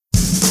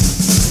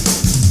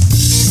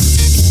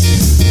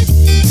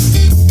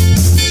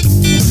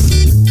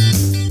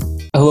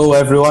Hello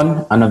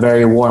everyone, and a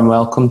very warm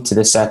welcome to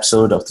this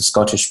episode of the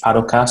Scottish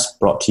Paddlecast,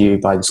 brought to you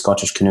by the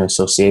Scottish Canoe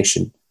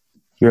Association.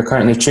 You are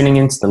currently tuning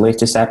into the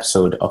latest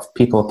episode of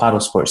People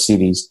Paddlesports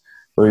series,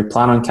 where we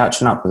plan on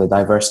catching up with the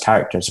diverse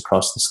characters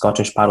across the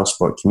Scottish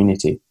paddlesport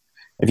community.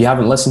 If you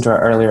haven't listened to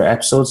our earlier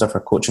episodes of our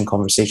Coaching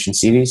Conversation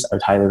series, I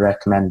would highly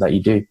recommend that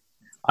you do.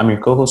 I'm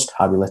your co-host,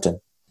 Harvey Litton.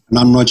 And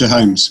I'm Roger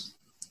Holmes.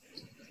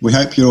 We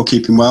hope you're all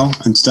keeping well,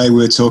 and today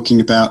we're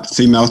talking about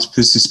female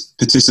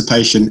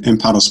participation in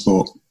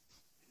paddlesport.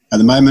 At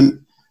the moment,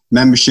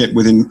 membership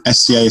within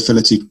SCA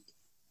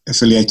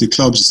affiliated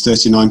clubs is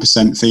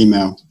 39%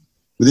 female.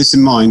 With this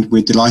in mind,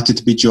 we're delighted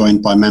to be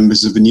joined by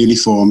members of the newly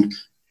formed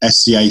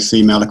SCA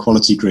Female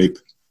Equality Group.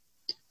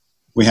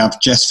 We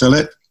have Jess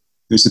Phillip,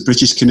 who's the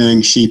British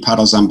Canoeing She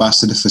Paddles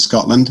Ambassador for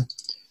Scotland,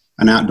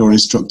 an outdoor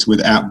instructor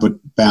with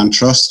Outbound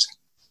Trust.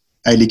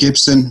 Ailey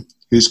Gibson,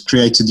 who's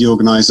created the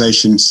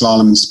organisation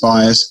Slalom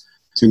Inspires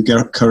to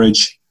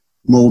encourage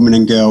more women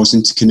and girls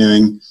into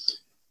canoeing,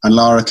 and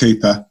Lara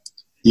Cooper,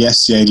 the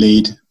SCA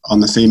lead on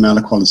the Female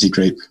Equality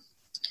Group.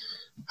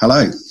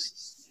 Hello.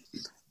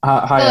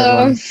 Hi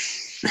everyone.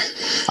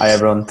 Hi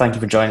everyone. Thank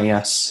you for joining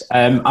us.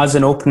 As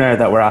an opener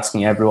that we're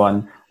asking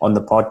everyone on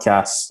the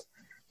podcast,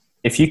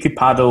 if you could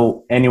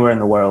paddle anywhere in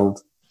the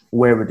world,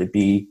 where would it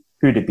be,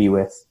 who would it be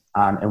with,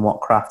 and in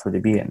what craft would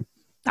it be in?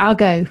 I'll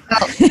go.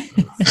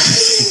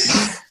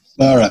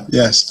 Lara,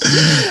 yes.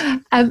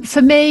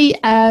 For me,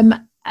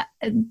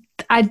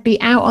 I'd be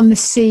out on the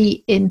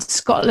sea in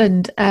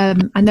Scotland.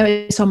 I know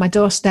it's on my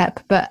doorstep,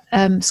 but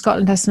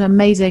Scotland has some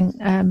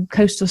amazing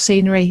coastal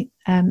scenery.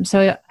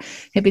 So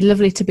it'd be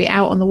lovely to be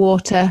out on the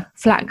water,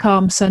 flat,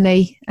 calm,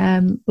 sunny,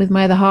 with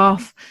my other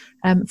half,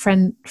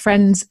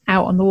 friends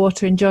out on the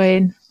water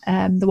enjoying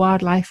the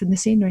wildlife and the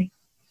scenery.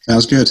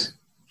 Sounds good.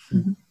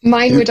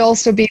 Mine would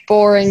also be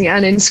boring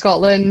and in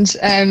Scotland.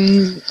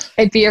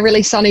 It'd be a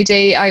really sunny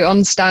day out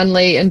on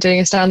Stanley and doing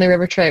a Stanley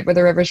River trip where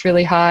the river's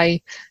really high,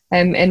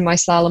 in my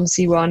slalom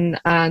C1,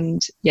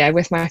 and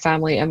with my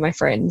family and my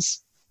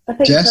friends. I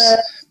think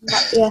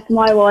for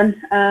my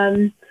one,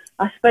 I'm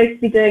supposed to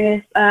be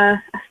doing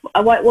a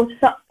whitewater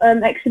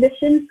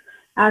exhibition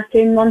out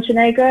in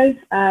Montenegro,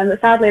 but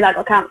sadly that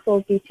got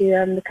cancelled due to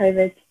the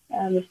COVID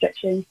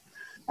restrictions.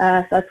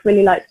 So I'd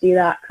really like to do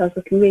that because I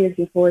was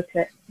looking forward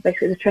to it.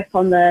 Basically, the trip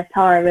on the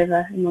Tara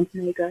River in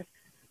Montenegro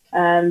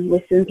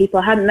with some people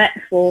I hadn't met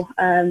before,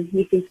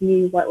 meeting some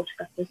new whitewater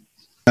scutters.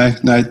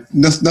 No,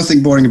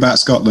 nothing boring about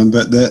Scotland,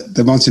 but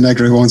the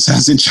Montenegro one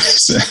sounds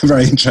interesting,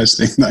 very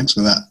interesting. Thanks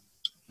for that.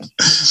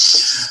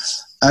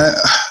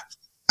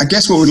 I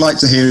guess what we'd like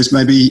to hear is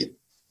maybe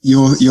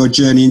your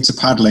journey into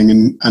paddling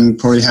and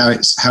probably how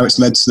it's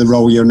led to the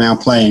role you're now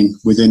playing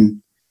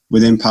within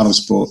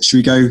paddlesport. Should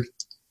we go?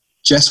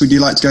 Jess, would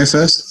you like to go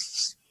first?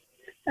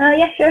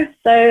 Yeah, sure.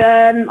 So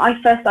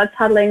I first started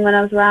paddling when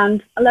I was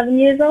around 11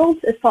 years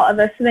old as part of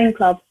a swimming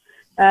club.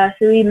 So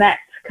we met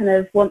kind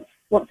of once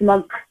a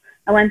month.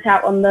 I went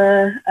out on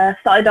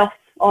started off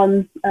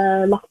on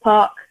Loch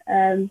Park,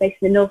 based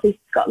in the northeast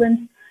of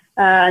Scotland,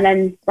 and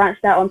then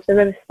branched out onto the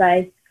River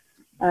Spey.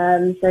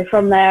 So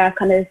from there, I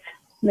kind of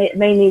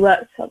mainly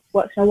worked on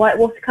a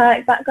whitewater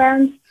kayak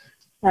background.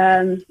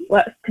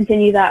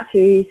 Continued that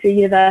through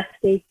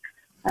university.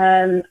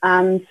 And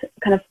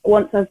kind of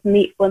once I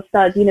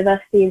started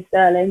university in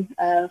Stirling,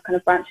 kind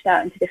of branched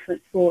out into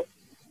different sports,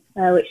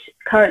 which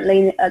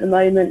currently at the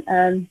moment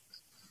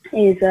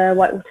is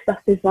whitewater stuff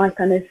is my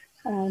kind of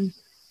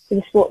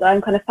the sport that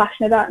I'm kind of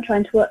passionate about and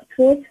trying to work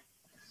towards.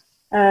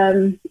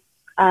 And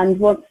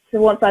once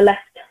I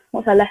left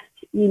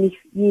uni,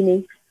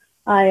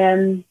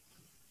 I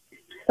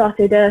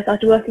started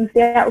working for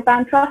the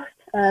Outbound Trust,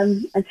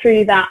 and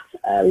through that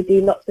we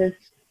do lots of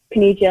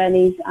canoe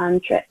journeys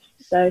and trips.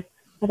 So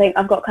I think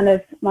I've got kind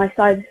of my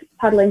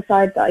paddling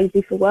side that I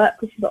do for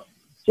work, which is got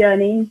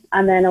journeying,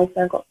 and then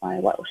also I've got my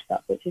whitewater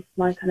stuff, which is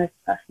my kind of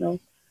personal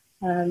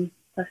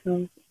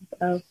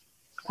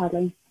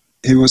paddling.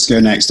 Who wants to go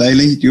next?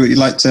 Ailey, you'd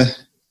like to?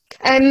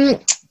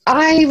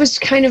 I was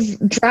kind of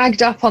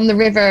dragged up on the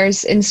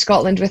rivers in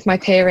Scotland with my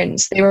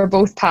parents. They were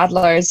both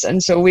paddlers,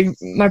 and so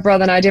my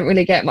brother and I didn't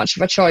really get much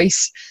of a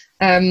choice.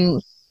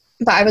 But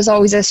I was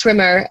always a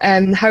swimmer.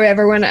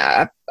 However, when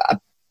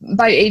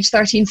by age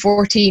 13,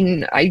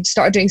 14, I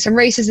started doing some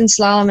races in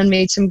slalom and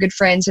made some good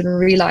friends and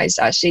realised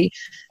actually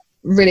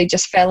really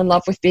just fell in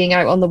love with being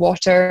out on the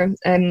water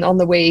and on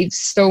the waves.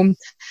 So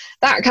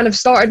that kind of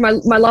started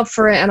my love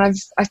for it, and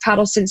I've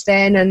paddled since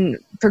then and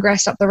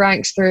progressed up the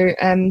ranks through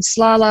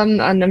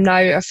slalom, and I'm now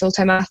a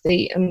full-time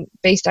athlete and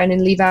based down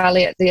in Lee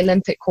Valley at the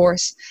Olympic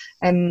course,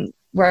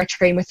 where I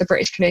train with the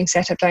British Canoeing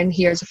setup down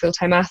here as a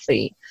full-time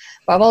athlete.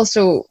 But I've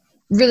also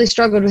really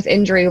struggled with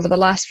injury over the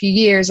last few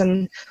years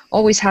and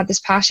always had this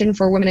passion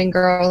for women and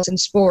girls in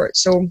sport.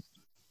 So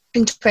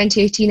in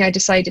 2018 I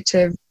just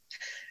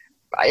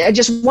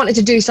wanted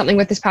to do something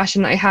with this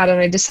passion that I had, and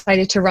I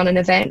decided to run an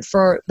event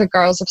for the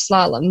girls of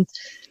slalom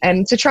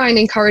to try and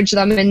encourage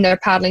them in their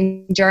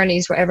paddling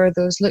journeys, whatever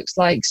those looks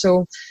like.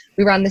 So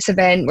we ran this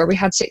event where we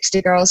had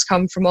 60 girls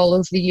come from all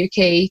over the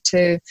UK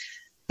to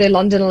the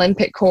London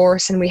Olympic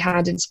course, and we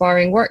had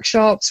inspiring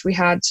workshops. We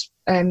had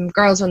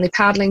girls only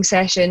paddling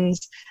sessions,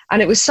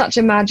 and it was such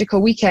a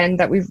magical weekend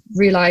that we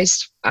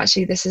realised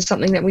actually this is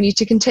something that we need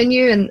to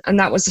continue, and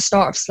that was the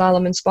start of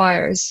Slalom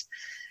Inspires.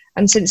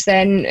 And since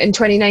then, in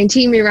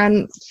 2019, we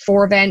ran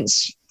 4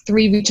 events,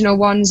 3 regional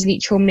ones in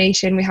each home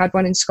nation. We had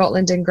one in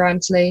Scotland in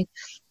Grantley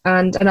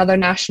and another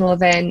national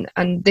event.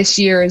 And this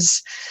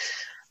year's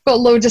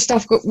got loads of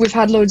stuff. We've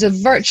had loads of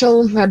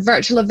virtual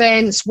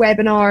events,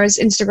 webinars,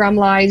 Instagram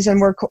lives, and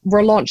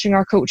we're launching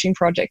our coaching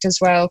project as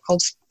well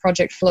called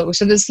Project Flow.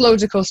 So there's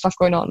loads of cool stuff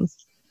going on.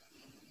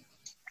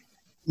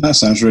 That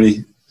sounds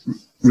really,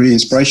 really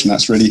inspirational.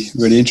 That's really,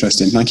 really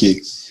interesting. Thank you.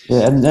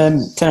 Yeah, and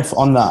then kind of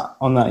on that,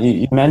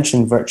 you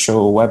mentioned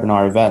virtual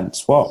webinar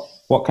events.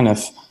 What kind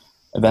of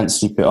events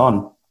do you put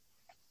on?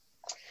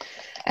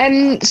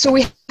 So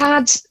we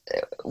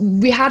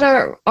had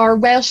our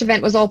Welsh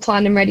event was all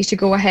planned and ready to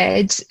go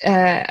ahead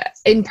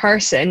in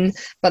person,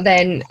 but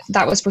then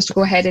that was supposed to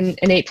go ahead in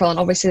April, and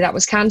obviously that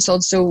was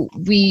cancelled. So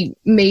we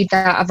made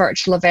that a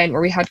virtual event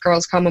where we had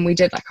girls come, and we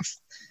did like a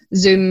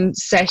Zoom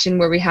session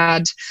where we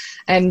had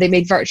they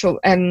made virtual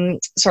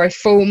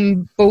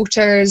foam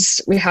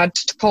boaters. We had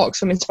talks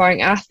from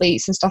inspiring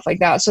athletes and stuff like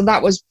that. So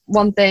that was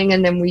one thing.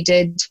 And then we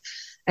did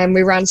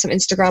we ran some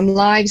Instagram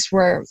lives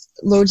where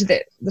loads of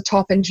the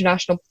top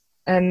international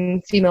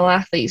female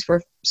athletes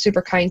were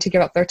super kind to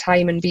give up their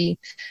time and be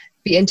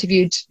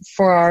interviewed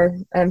for our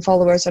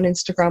followers on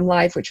Instagram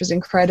live, which was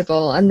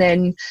incredible. And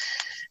then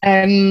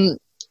lockdown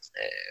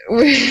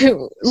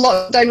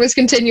was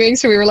continuing,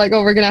 so we were like,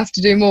 we're gonna have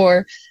to do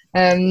more.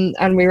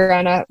 And we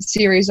ran a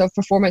series of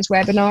performance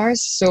webinars.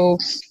 So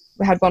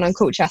we had one on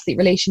coach-athlete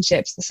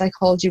relationships, the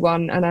psychology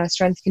one, and a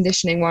strength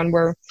conditioning one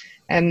where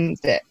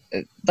the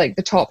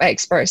top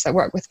experts that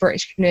work with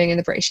British canoeing and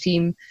the British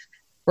team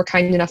were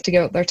kind enough to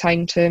give up their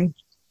time to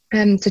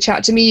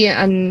chat to me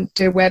and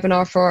do a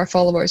webinar for our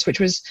followers, which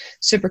was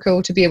super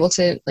cool to be able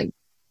to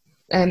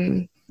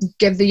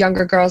give the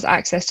younger girls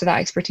access to that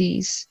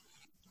expertise.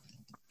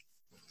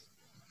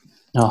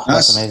 Oh,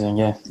 that's amazing!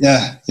 Yeah.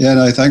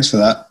 No, thanks for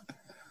that.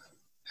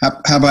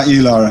 How about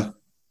you, Lara?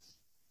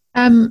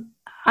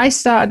 I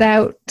started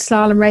out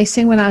slalom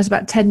racing when I was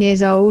about 10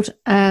 years old,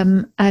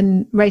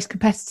 and raced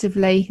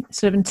competitively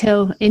sort of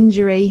until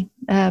injury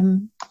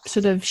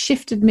sort of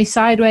shifted me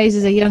sideways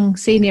as a young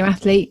senior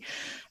athlete.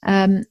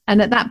 And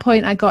at that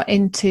point I got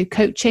into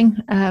coaching.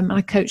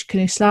 I coached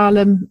canoe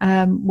slalom,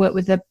 worked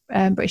with the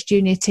British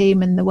junior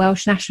team and the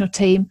Welsh national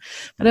team.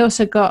 But I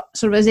also got,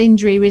 sort of as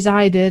injury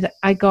resided,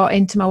 I got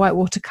into my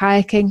whitewater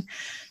kayaking.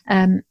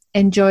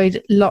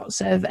 Enjoyed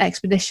lots of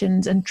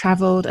expeditions and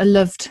travelled. I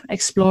loved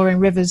exploring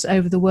rivers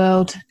around the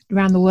world,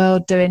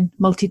 doing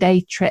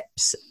multi-day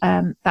trips,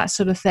 that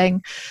sort of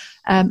thing.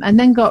 And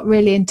then got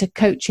really into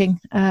coaching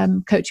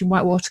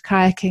whitewater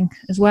kayaking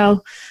as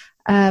well.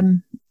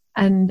 And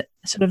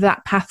sort of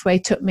that pathway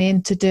took me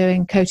into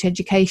doing coach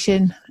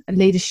education,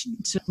 leadership,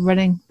 sort of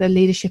running the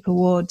leadership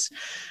awards.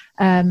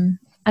 And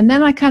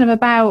then I kind of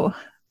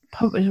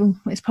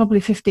it's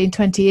probably 15,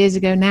 20 years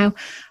ago now,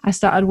 I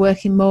started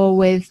working more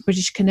with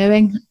British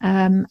canoeing,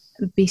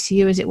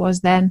 BCU as it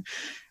was then,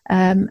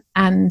 and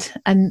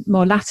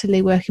more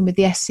latterly working with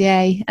the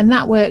SCA. And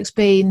that work's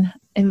been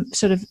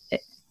it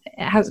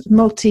has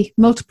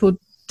multiple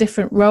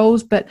different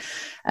roles, but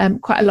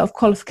quite a lot of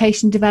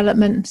qualification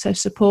development, so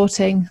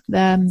supporting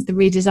the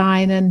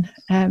redesign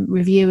and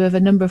review of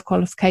a number of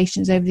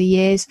qualifications over the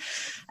years.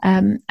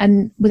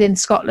 And within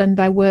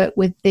Scotland, I work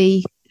with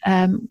the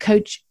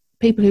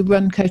people who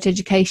run coach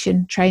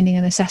education training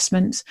and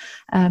assessments,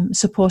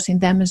 supporting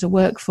them as a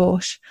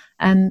workforce.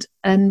 And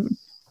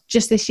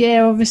just this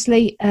year,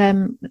 obviously,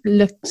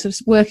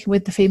 working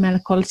with the Female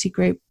Equality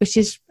Group, which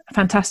is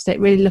fantastic.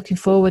 Really looking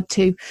forward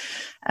to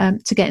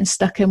getting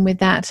stuck in with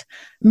that.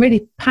 I'm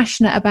really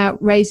passionate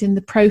about raising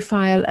the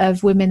profile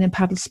of women in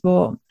paddle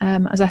sport,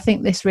 as I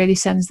think this really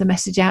sends the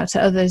message out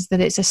to others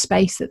that it's a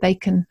space that they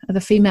can,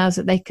 the females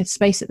that they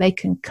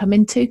can come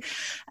into.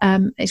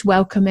 It's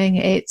welcoming.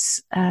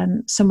 It's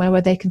somewhere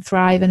where they can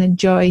thrive and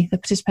enjoy the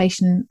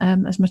participation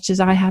as much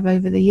as I have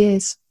over the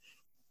years.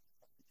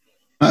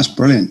 That's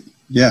brilliant.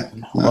 Yeah.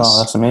 Wow,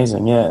 that's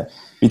amazing. Yeah,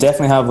 you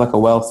definitely have like a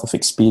wealth of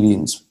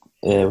experience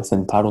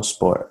within paddle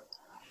sport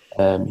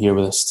here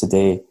with us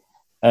today.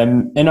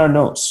 In our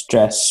notes,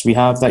 Jess, we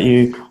have that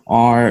you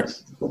are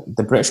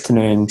the British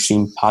Canoeing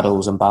Machine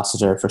Paddles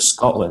Ambassador for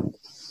Scotland.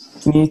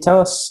 Can you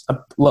tell us a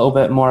little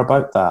bit more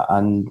about that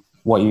and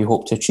what you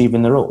hope to achieve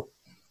in the role?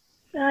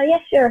 Yeah,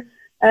 sure.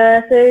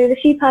 So the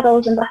She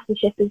Paddles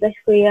Ambassadorship is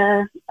basically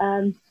an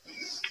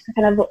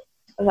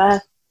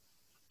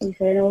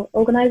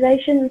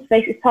organisation. It's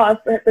basically part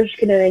of British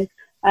Canoeing,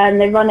 and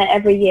they run it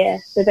every year.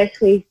 So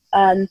basically,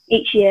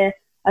 each year,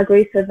 a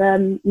group of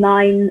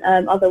 9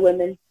 other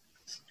women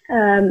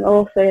are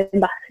also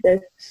ambassadors.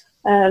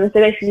 So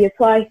basically, you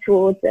apply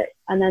towards it,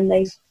 and then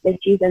they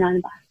choose their 9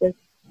 ambassadors.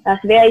 So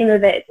the aim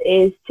of it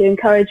is to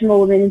encourage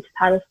more women into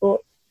paddle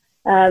sport,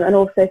 and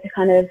also to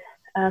kind of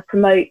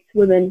promote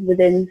women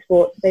within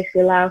sport, to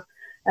basically allow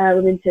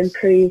women to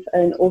improve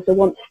and also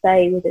want to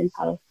stay within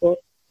paddle sport.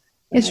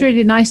 It's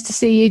really nice to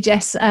see you,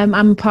 Jess.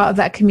 I'm part of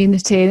that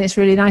community, and it's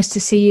really nice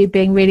to see you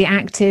being really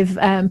active,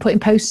 putting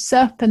posts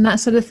up and that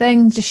sort of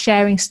thing, just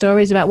sharing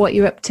stories about what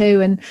you're up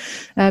to and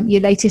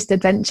your latest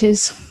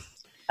adventures.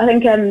 I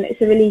think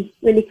it's a really,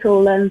 really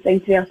cool thing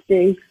to be able to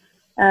do,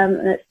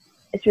 and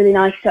it's really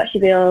nice to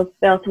actually be able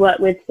to work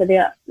with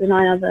the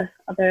 9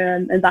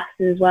 other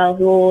ambassadors as well,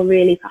 who are all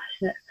really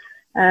passionate.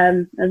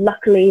 And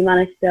luckily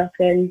managed to be able to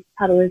go and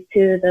paddle with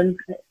 2 of them.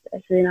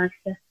 It's really nice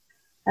to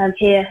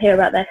hear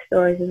about their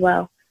stories as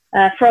well.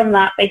 From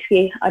that,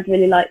 basically, I'd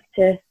really like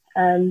to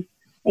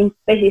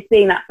basically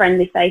being that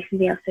friendly face and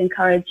being able to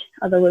encourage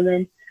other women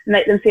and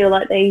make them feel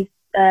like they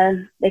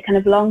kind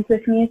of belong to the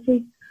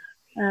community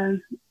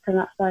from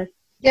that side.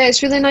 Yeah,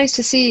 it's really nice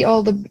to see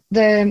all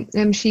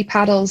the She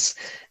Paddles,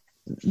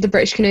 the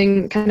British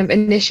Canoeing kind of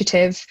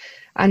initiative,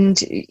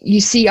 and you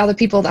see other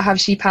people that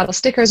have She Paddle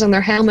stickers on their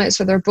helmets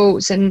or their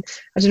boats, and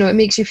I don't know, it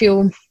makes you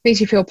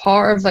feel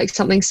part of like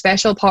something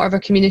special, part of a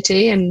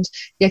community. And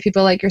yeah,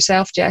 people like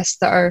yourself, Jess,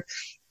 that are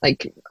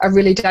like a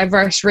really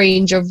diverse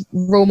range of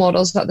role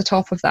models at the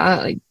top of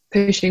that, like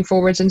pushing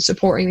forwards and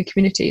supporting the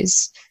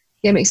communities.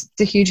 Yeah, it makes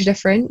a huge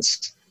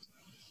difference.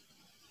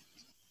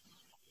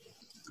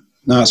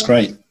 No, that's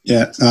great.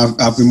 Yeah,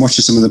 I've been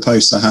watching some of the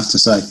posts, I have to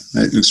say.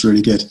 It looks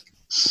really good.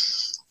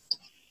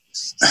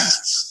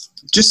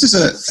 Just as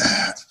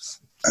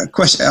a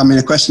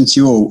question to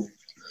you all,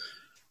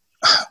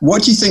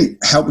 what do you think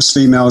helps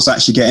females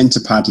actually get into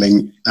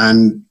paddling,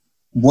 and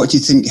what do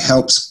you think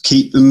helps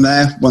keep them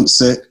there once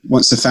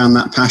they found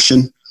that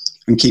passion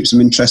and keeps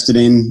them interested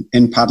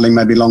in paddling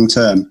maybe long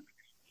term?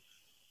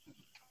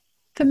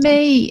 For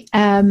me,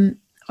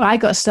 I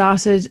got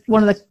started,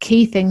 one of the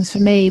key things for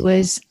me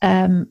was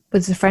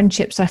the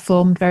friendships I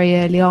formed very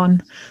early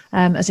on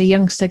as a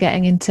youngster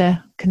getting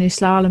into canoe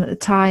slalom at the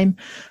time.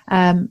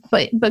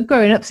 But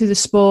growing up through the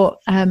sport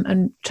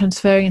and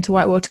transferring into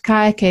whitewater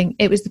kayaking,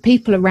 it was the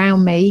people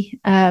around me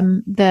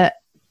that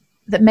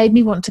made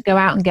me want to go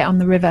out and get on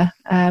the river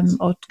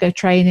or to go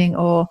training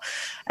or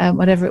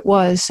whatever it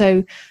was.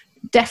 So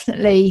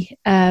definitely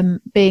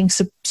being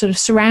sort of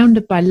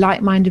surrounded by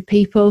like-minded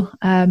people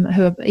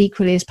who are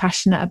equally as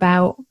passionate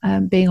about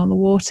being on the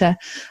water.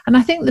 And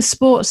I think the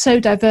sport's so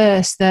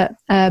diverse that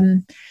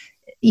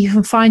you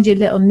can find your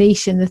little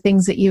niche in the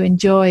things that you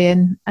enjoy,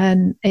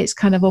 and it's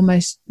kind of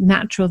almost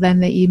natural then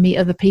that you meet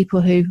other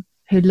people who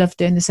love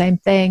doing the same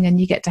thing,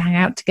 and you get to hang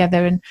out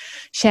together and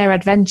share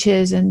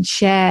adventures and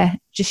share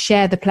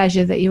the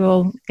pleasure that you're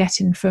all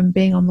getting from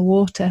being on the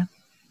water.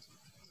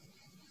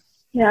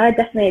 Yeah, I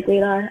definitely agree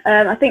there.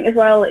 I think as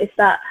well it's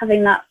that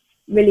having that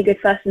really good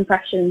first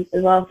impression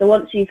as well. So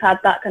once you've had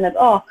that kind of,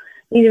 oh,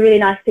 these are really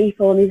nice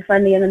people and these are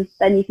friendly, and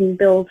then you can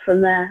build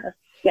from there of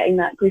getting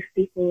that group of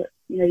people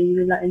that you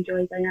really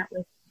enjoy going out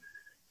with.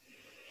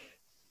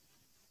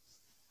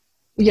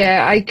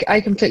 Yeah,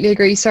 I completely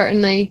agree.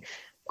 Certainly,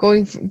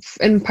 going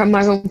in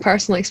my own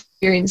personal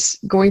experience,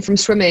 going from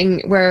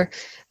swimming where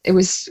it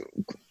was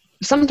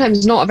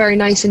sometimes not a very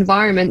nice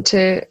environment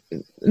to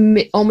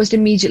almost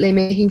immediately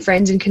making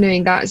friends in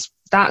canoeing,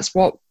 that's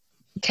what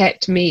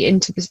kept me in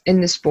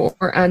the sport.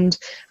 And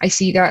I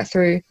see that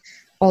through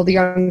all the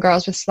young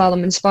girls with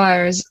Slalom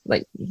Inspires,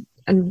 like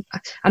and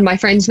my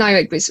friends now,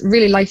 like, it's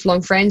really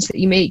lifelong friends that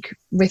you make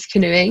with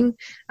canoeing,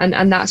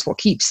 and that's what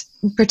keeps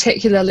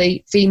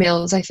particularly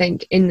females, I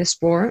think, in the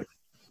sport.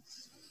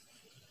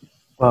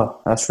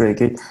 Well, that's really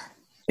good.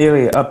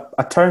 Ailey,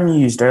 a term you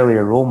used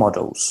earlier, role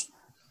models,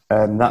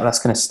 that's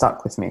kind of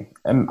stuck with me.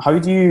 How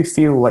do you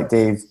feel like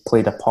they've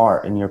played a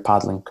part in your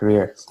paddling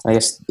career? I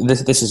guess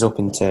this is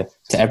open to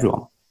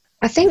everyone.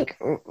 I think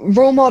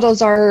role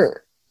models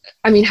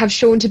have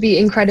shown to be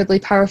incredibly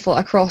powerful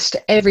across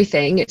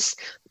everything. It's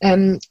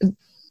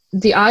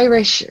the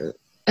Irish,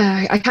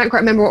 I can't quite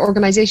remember what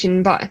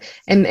organisation, but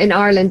in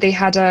Ireland they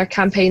had a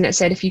campaign that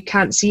said, if you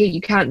can't see it, you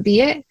can't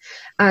be it.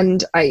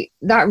 And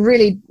that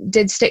really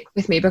did stick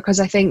with me, because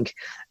I think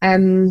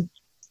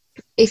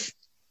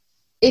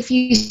if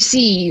you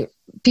see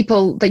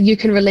people that you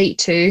can relate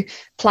to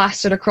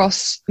plastered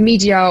across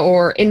media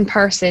or in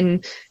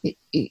person,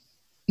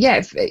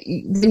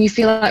 then you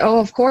feel like, oh,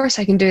 of course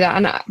I can do that.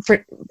 And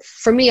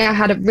for me, I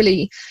had a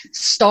really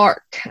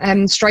stark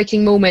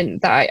striking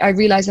moment that I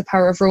realised the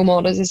power of role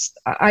models is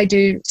I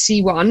do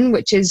C1,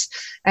 which is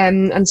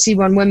and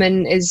C1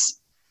 Women is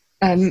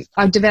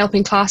a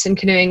developing class in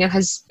canoeing, and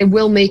it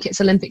will make its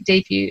Olympic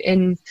debut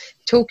in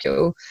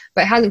Tokyo,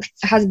 but it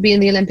hasn't been in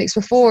the Olympics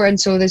before, and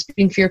so there's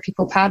been fewer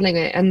people paddling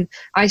it. And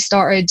I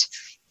started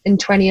in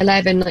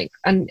 2011,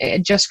 and it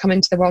had just come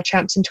into the World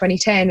Champs in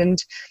 2010,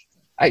 and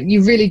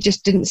you really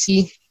just didn't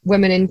see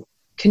women in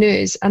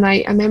canoes. And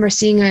I remember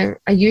seeing a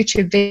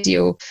YouTube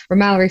video where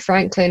Mallory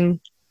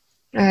Franklin,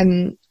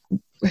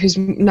 who's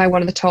now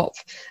one of the top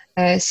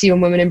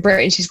C1 women in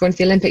Britain, she's going to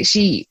the Olympics,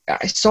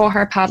 I saw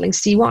her paddling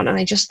C1, and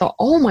I just thought,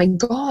 oh my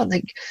god,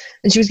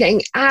 and she was getting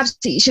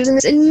she was in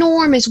this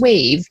enormous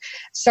wave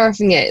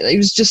surfing it.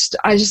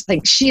 I just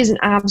think she is an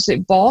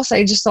absolute boss.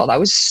 I just thought that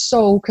was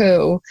so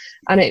cool,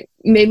 and it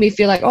made me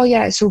feel like, oh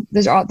yeah, so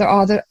there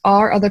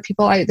are other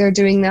people out there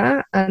doing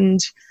that. And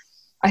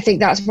I think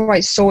that's why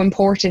it's so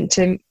important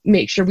to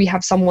make sure we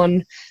have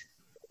someone,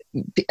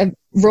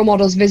 role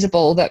models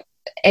visible, that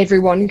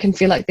everyone can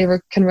feel like they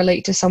can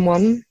relate to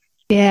someone.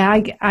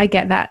 Yeah, I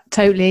get that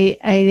totally,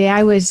 Ailey.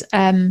 I was,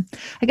 I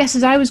guess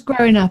as I was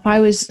growing up, I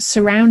was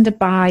surrounded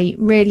by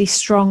really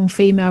strong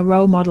female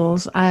role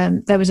models.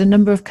 There was a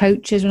number of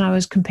coaches when I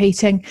was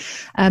competing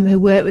who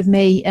worked with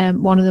me.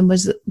 One of them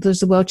was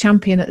the world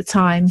champion at the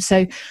time.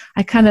 So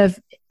I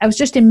was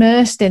just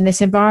immersed in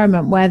this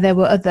environment where there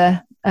were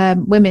other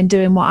women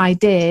doing what I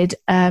did,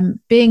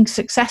 being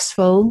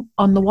successful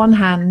on the one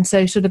hand,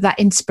 so sort of that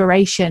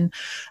inspiration,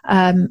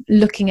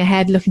 looking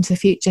ahead, looking to the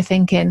future,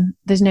 thinking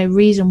there's no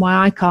reason why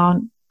I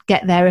can't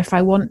get there if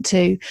I want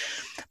to.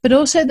 But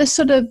also the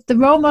sort of the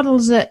role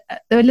models that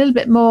they're a little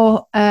bit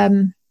more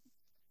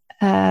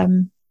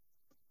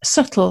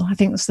subtle, I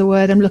think that's the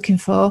word I'm looking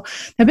for.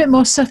 They're a bit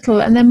more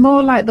subtle, and they're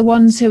more like the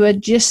ones who are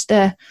just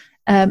a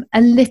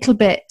little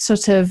bit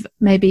sort of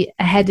maybe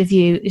ahead of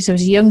you. So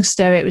as a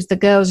youngster, it was the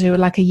girls who were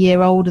like a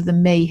year older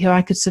than me, who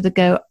I could sort of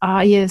go,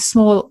 yeah,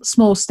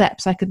 small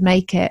steps, I could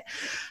make it.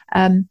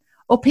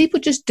 Or people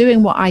just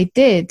doing what I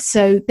did.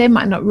 So they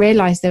might not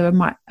realize they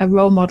were a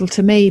role model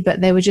to me,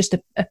 but they were just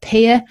a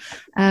peer.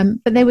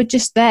 But they were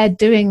just there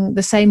doing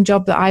the same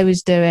job that I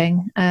was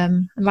doing.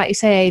 And like you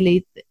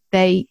say,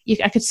 Ailey,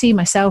 I could see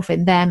myself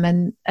in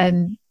them,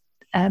 and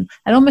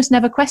almost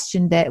never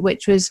questioned it,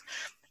 which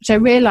I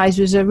realised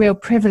was a real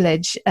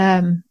privilege,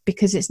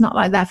 because it's not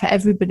like that for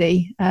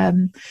everybody.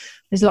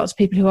 There's lots of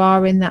people who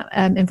are in that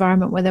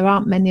environment where there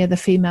aren't many other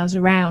females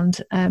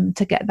around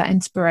to get that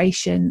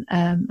inspiration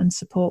and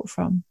support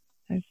from.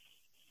 So.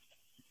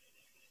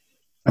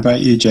 How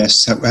about you,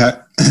 Jess?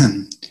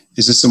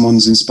 Is there someone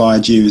who's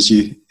inspired you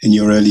in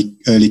your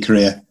early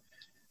career?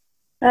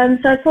 So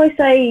I'd probably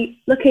say,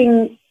 I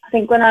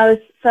think when I was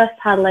first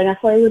paddling, I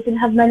probably didn't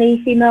have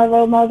many female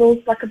role models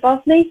like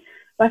above me.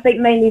 I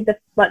think mainly the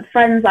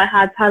friends I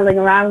had paddling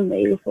around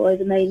me were probably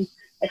the main,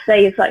 I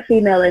say, it's like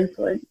female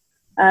influence.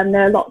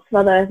 There are lots of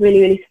other really,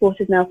 really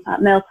supportive male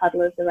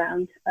paddlers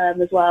around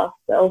as well.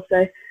 But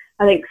also,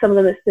 I think some of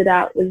them that stood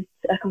out was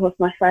a couple of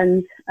my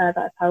friends that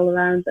I paddled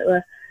around that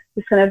were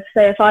just kind of,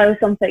 say, if I was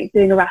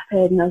doing a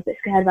rapid and I was a bit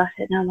scared about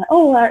it, and I'm like,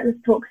 oh, all right,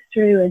 let's talk us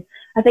through. And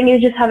I think it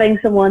was just having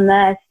someone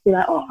there to be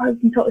like, oh, I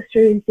can talk us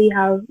through and see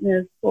how,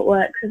 what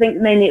works. I think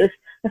mainly it was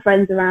the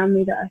friends around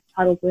me that I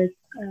paddled with.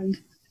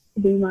 To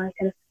be my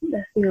kind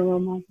of female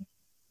role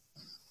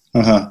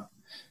model.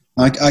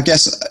 I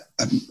guess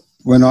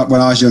when I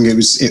was young, it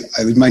was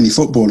mainly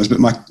footballers, but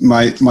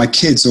my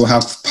kids all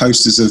have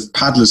posters of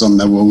paddlers on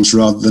their walls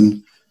rather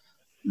than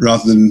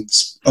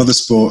other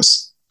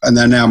sports, and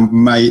they're now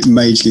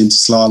majorly into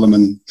slalom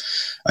and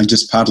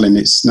just paddling.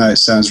 It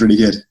sounds really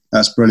good.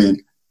 That's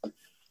brilliant.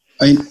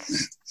 I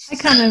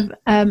kind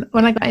of,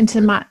 when I got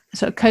into my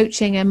sort of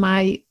coaching and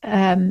my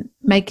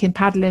making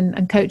paddling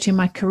and coaching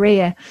my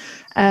career,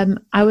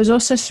 I was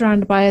also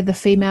surrounded by other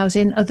females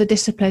in other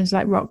disciplines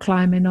like rock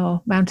climbing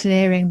or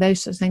mountaineering,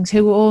 those sorts of things,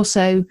 who were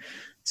also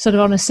sort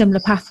of on a similar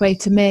pathway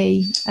to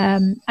me.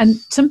 And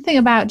something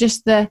about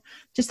just the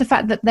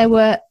fact that there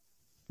were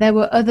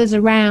others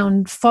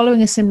around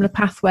following a similar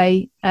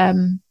pathway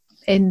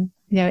in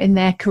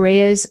their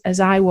careers as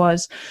I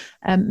was,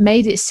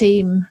 made it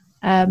seem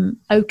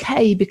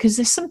okay, because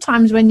there's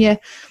sometimes when you're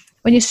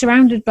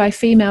surrounded by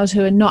females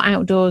who are not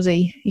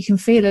outdoorsy, you can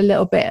feel a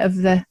little bit of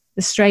the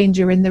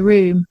stranger in the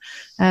room.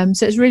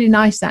 So it's really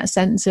nice, that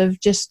sense of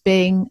just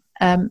being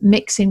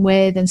mixing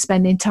with and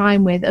spending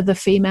time with other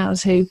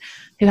females who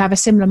have a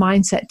similar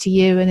mindset to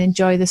you and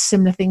enjoy the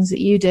similar things that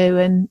you do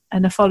and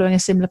are following a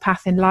similar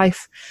path in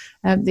life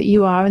that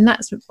you are. And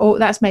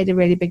that's made a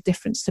really big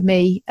difference to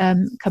me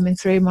coming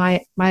through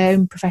my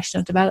own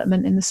professional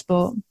development in the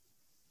sport.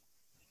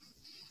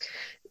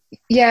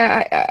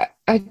 Yeah,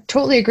 I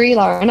totally agree,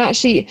 Lara. And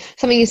actually,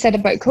 something you said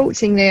about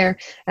coaching there,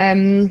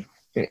 at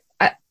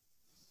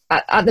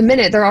the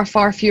minute, there are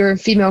far fewer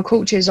female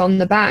coaches on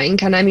the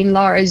bank. And I mean,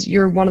 Lara,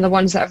 you're one of the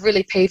ones that have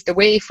really paved the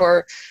way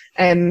for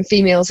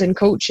females in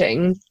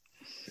coaching.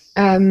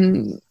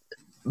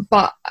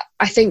 But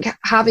I think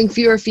having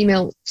fewer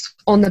females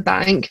on the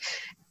bank,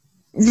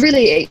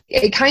 really,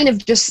 it kind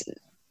of just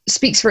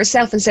speaks for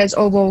itself and says,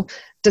 oh, well,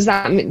 does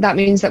that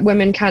means that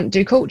women can't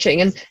do coaching?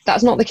 And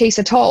that's not the case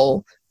at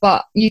all.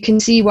 But you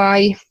can see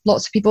why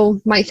lots of people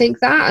might think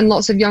that, and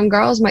lots of young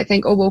girls might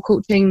think, oh, well,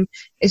 coaching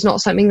is not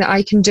something that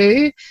I can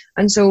do.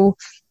 And so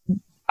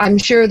I'm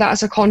sure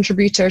that's a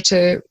contributor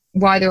to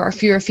why there are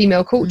fewer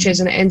female coaches,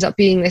 and it ends up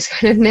being this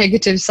kind of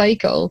negative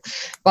cycle.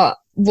 But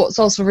what's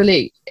also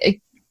really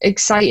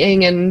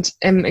exciting and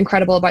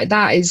incredible about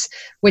that is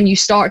when you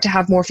start to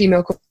have more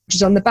female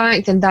coaches on the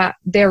bank, then that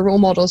they're role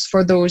models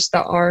for those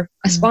that are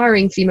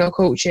aspiring female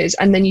coaches.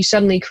 And then you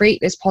suddenly create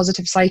this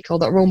positive cycle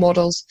that role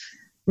models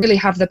really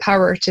have the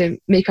power to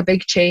make a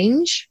big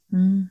change.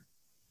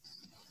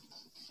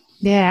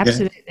 Yeah,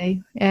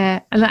 absolutely.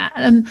 Yeah,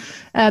 and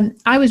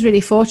I was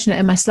really fortunate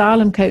in my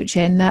slalom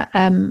coaching that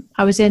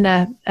I was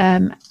the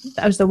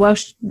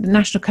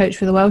national coach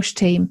for the Welsh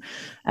team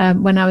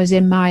when I was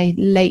in my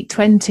late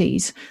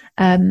 20s.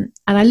 And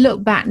I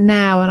look back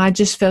now and I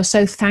just feel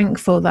so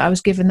thankful that I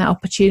was given that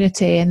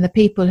opportunity, and the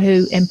people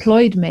who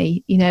employed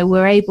me,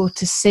 were able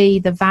to see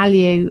the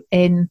value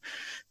in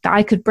that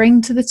I could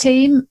bring to the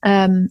team.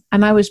 And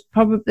there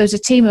was a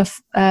team of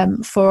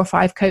 4 or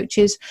 5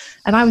 coaches,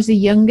 and I was the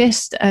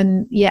youngest,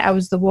 and yet I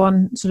was the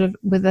one sort of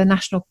with a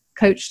national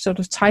coach sort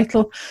of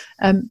title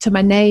to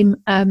my name.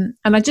 And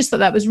I just thought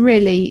that was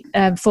really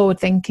forward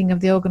thinking of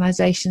the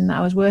organisation that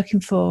I was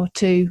working for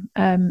to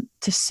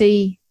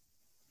see,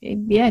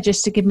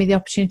 just to give me the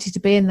opportunity to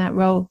be in that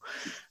role.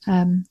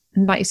 And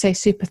like you say,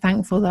 super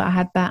thankful that I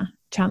had that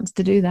chance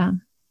to do that.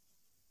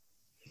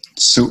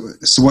 So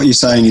what you're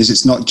saying is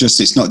it's not just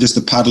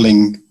the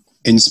paddling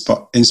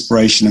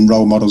inspiration and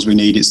role models we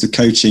need. It's the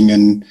coaching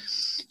and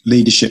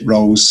leadership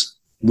roles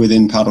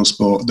within paddle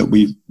sport that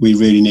we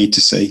really need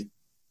to see.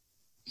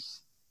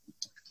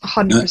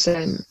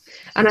 100%.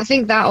 And I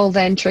think that'll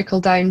then trickle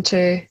down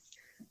to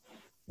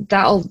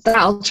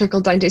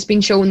it's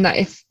been shown that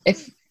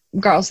if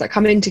girls that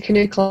come into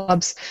canoe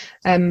clubs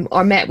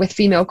are met with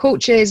female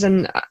coaches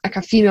and like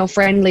a female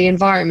friendly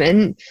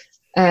environment,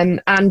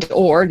 and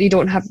or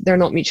they're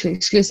not mutually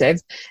exclusive,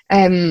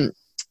 that's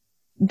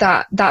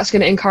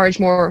going to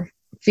encourage more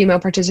female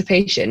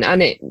participation,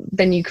 and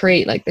then you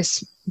create like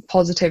this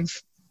positive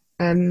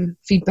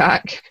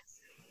feedback.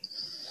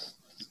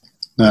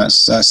 That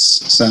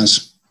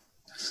sounds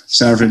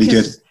really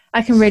good.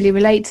 I can really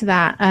relate to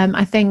that.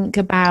 I think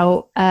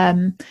about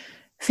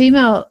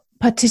female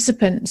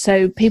participants,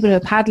 so people who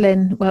are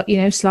paddling,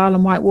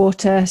 slalom,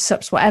 whitewater,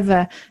 SUPs,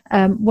 whatever,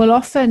 will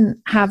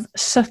often have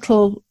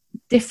subtle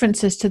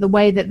differences to the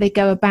way that they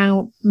go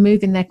about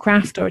moving their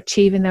craft or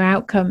achieving their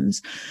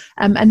outcomes,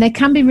 and they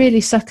can be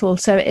really subtle.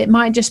 So it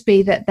might just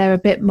be that they're a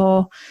bit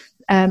more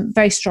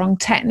very strong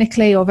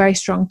technically or very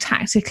strong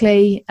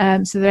tactically,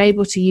 so they're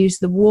able to use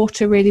the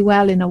water really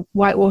well in a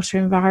whitewater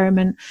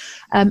environment,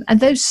 and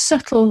those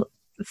subtle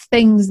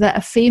things that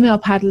a female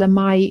paddler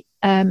might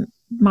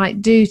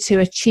do to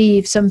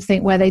achieve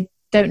something where they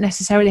don't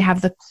necessarily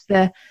have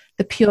the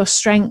pure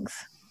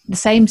strength, the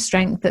same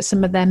strength that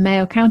some of their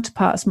male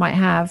counterparts might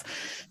have.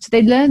 So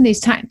they learn these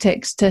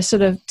tactics to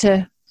sort of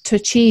to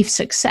achieve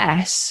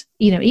success,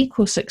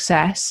 equal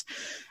success.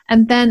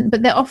 And then,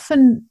 but they're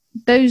often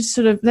those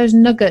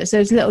nuggets,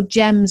 those little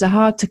gems are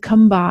hard to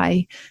come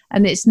by.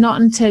 And it's not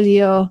until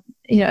you're,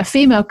 a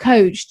female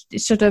coach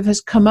sort of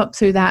has come up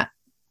through that.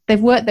 They've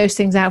worked those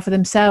things out for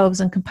themselves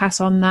and can pass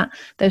on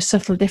those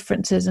subtle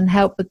differences and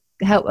help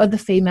other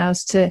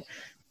females to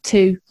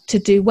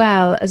do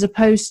well, as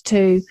opposed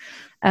to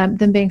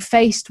them being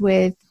faced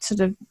with sort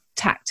of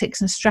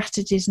tactics and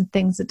strategies and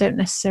things that don't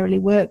necessarily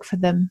work for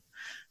them.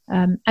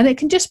 And it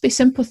can just be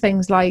simple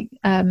things like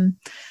how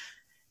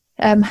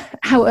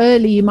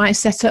early you might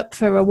set up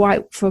for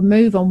a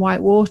move on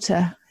white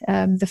water.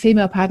 The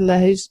female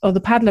paddler or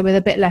the paddler with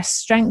a bit less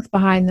strength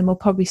behind them will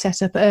probably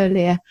set up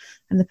earlier,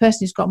 and the person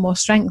who's got more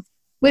strength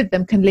with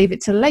them can leave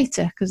it till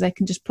later because they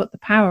can just put the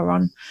power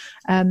on.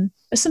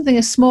 But something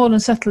as small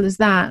and subtle as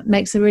that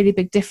makes a really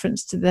big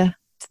difference to the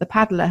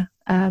paddler.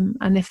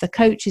 And if the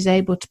coach is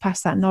able to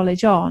pass that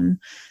knowledge on,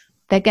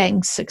 they're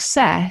getting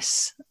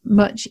success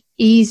much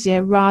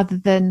easier rather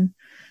than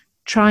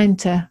trying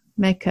to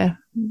make a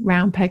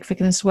round peg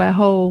fitting a square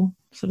hole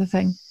sort of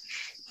thing.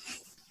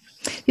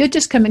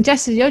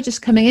 Jessica, you're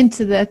just coming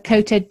into the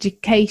coach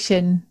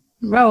education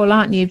role,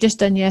 aren't you? You've just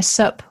done your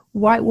SUP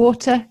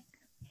whitewater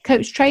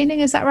coach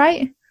training, is that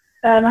right?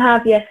 I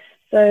have, yes.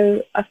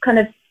 So I've kind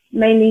of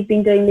mainly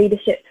been doing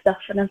leadership stuff,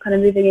 and I'm kind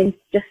of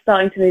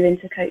starting to move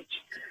into coach.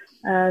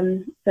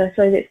 So I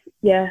suppose it's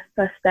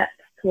first step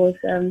towards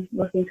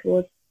working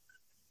towards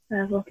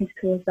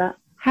that.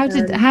 How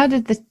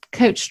did the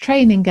coach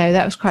training go?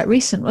 That was quite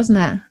recent, wasn't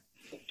it?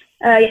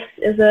 Yes,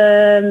 it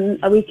was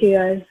a week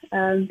ago.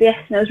 But yes,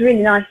 it was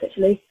really nice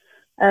actually.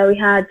 We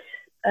had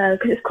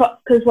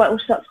because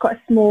Whitewash's quite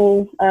a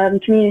small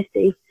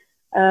community.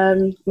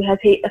 We had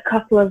a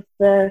couple of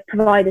the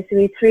providers. So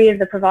we had 3 of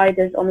the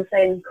providers on the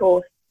same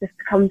course just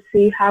to come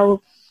see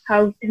how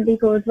different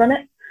people would run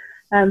it.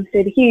 So we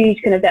had a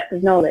huge kind of depth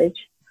of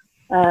knowledge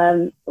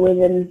and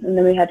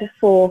then we had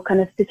 4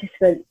 kind of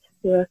participants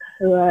who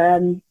were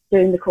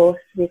doing the course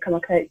to become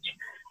a coach,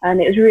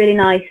 and it was really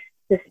nice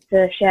just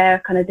to share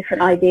kind of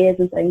different ideas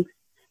and things,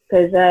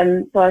 because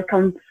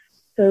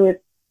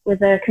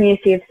with a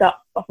community of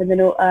stuff up in the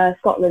north,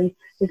 Scotland,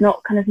 there's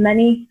not kind of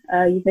many.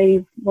 You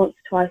maybe once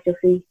or twice you'll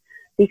see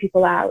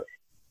people out.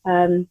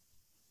 So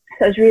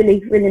it was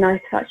really, really nice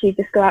to actually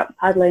just go out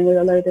paddling with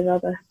a load of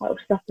other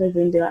stuffers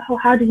and be like, oh,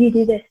 how did you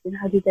do this and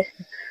how do you do this?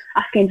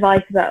 Asking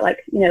advice about where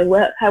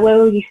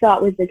will you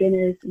start with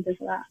beginners and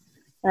things like that.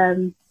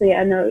 So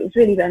yeah, no, it was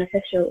really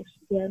beneficial.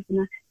 It was a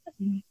nice,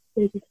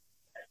 really good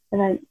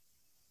event.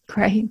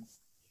 Great.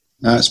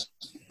 That's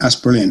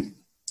brilliant.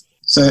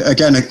 So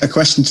again, a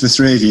question to the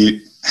 3 of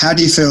you: how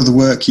do you feel the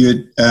work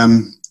you're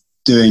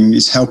doing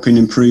is helping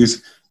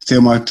improve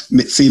female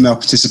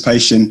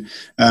participation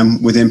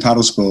within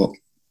paddle sport?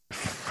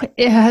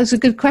 Yeah, that's a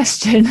good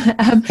question.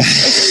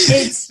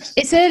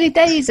 It's early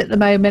days at the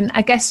moment,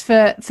 I guess,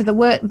 for the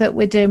work that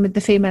we're doing with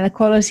the female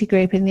equality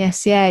group in the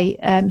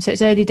SCA. So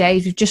it's early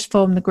days. We've just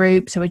formed the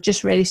group, so we're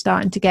just really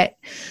starting to get.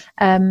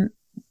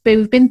 But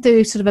we've been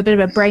through sort of a bit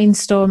of a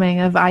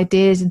brainstorming of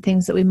ideas and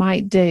things that we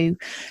might do.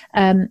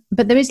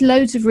 But there is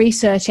loads of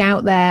research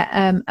out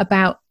there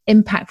about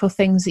impactful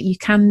things that you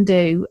can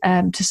do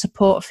to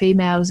support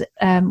females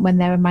when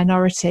they're a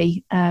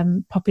minority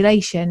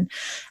population.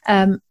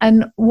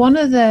 And one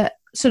of the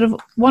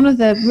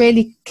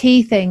really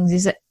key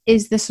things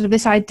is the sort of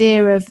this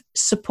idea of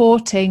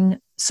support and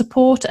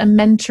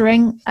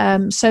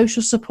mentoring,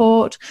 social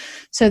support.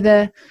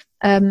 So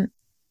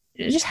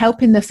just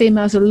helping the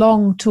females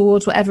along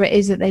towards whatever it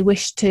is that they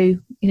wish to,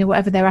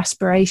 whatever their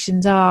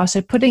aspirations are.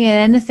 So putting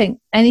in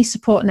any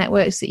support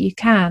networks that you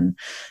can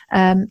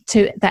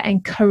that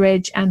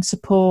encourage and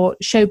support,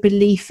 show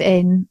belief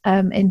in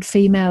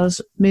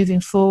females moving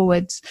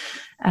forwards.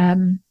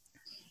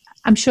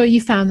 I'm sure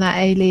you found that,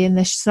 Ailey, in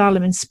the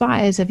Slalom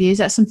Inspires, have you? Is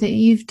that something that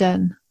you've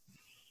done?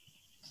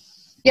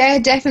 Yeah,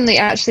 definitely.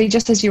 Actually,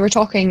 just as you were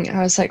talking,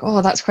 I was like,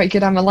 oh, that's quite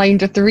good. I'm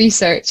aligned with the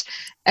research.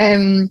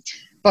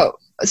 But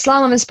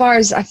Slalom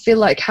Inspires, I feel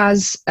like,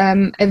 has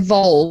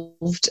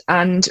evolved,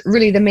 and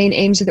really the main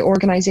aims of the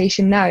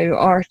organisation now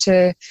are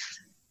to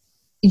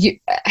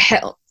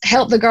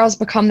help the girls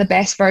become the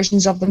best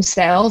versions of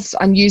themselves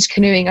and use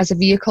canoeing as a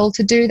vehicle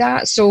to do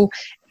that. So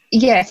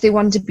yeah, if they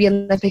want to be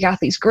Olympic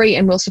athletes, great,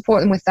 and we'll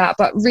support them with that.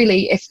 But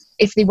really,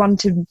 if they want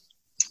to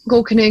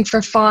go canoeing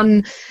for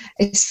fun,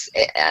 it's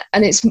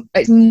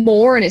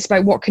more, and it's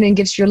about what canoeing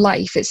gives your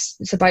life.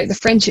 It's about the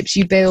friendships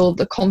you build,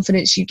 the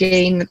confidence you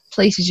gain, the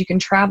places you can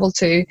travel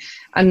to,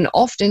 and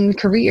often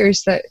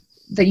careers that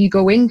you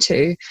go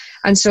into.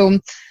 And so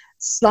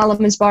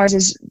Slalom Inspires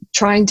is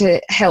trying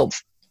to help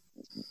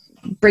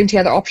bring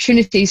together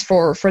opportunities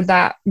for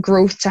that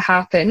growth to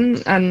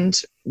happen. And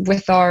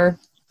with our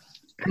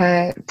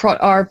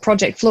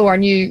Project Flow, our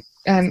new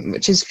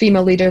which is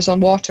Female Leaders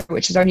on Water,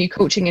 which is our new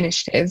coaching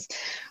initiative,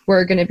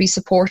 we're going to be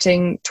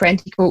supporting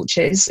 20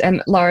 coaches.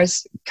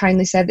 Lara's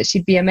kindly said that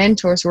she'd be a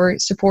mentor, so we're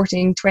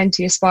supporting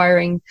 20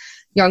 aspiring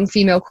young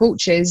female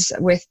coaches,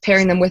 with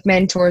pairing them with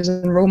mentors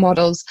and role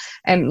models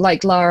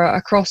like Lara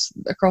across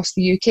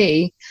the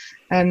UK,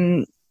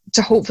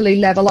 to hopefully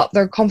level up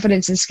their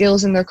confidence and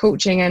skills in their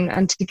coaching,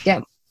 and to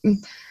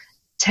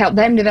help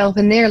them develop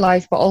in their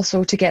life, but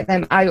also to get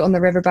them out on the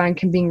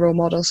riverbank and being role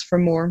models for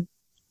more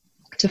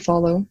to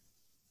follow.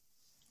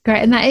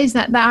 Great. And that is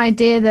that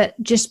idea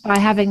that just by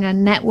having a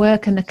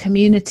network and a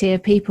community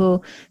of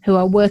people who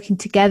are working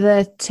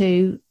together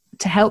to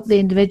help the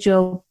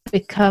individual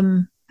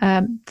become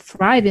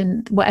thrive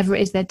in whatever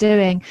it is they're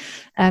doing,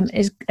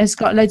 has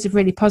got loads of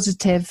really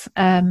positive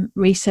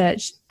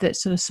research that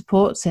sort of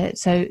supports it.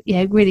 So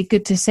yeah, really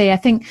good to see. I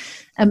think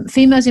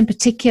females in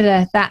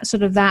particular,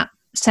 that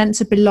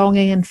sense of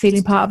belonging and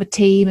feeling part of a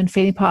team and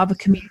feeling part of a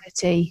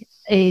community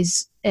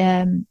is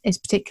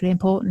particularly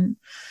important.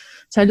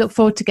 So I look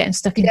forward to getting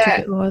stuck into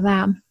a bit more of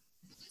that.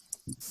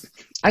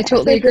 I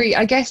totally agree.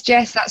 I guess,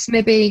 Jess, that's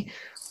maybe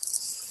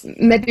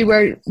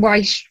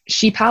why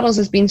She Paddles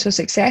has been so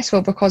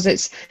successful, because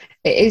it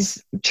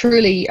is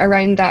truly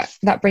around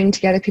that bringing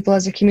together people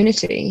as a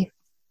community.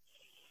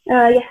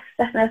 Yes,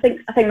 definitely.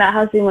 I think that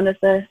has been one of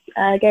the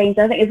gains.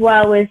 I think as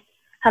well with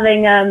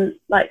having the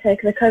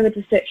COVID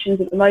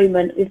restrictions at the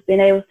moment, we've been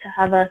able to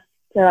have the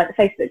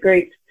Facebook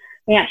group.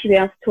 We actually be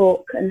able to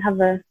talk and have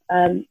a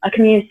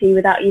community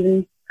without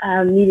even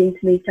needing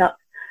to meet up,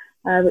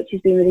 which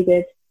has been really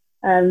good.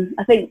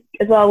 I think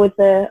as well with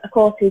the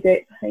equality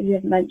group, I think you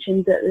have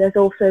mentioned that there's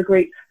also a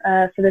group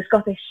for the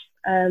Scottish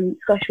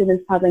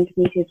women's paddling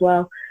community as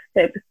well.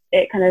 So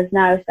it kind of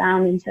narrows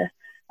down into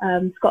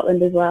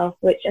Scotland as well,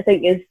 which I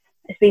think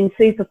it's been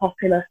super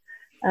popular.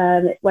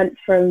 It went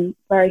from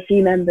very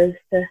few members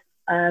to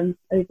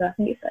over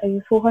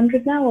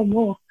 400 now or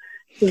more.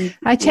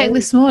 I checked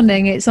this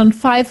morning; it's on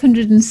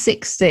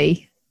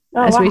 560.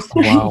 Oh,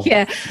 wow.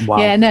 Wow.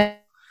 Yeah, no.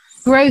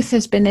 Growth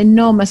has been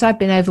enormous. I've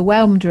been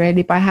overwhelmed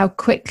really by how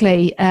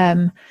quickly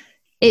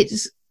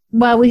it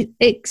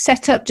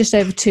set up just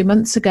over 2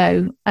 months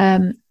ago,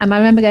 and I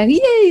remember going,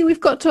 "Yay, we've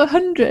got to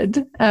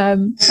 100!"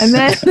 And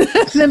then,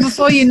 then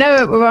before you know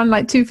it, we're on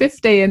like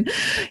 250, and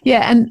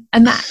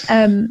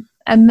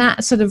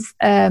that sort of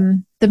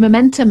the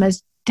momentum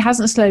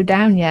hasn't slowed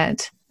down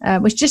yet,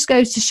 which just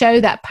goes to show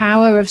that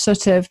power of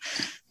sort of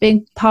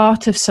being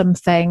part of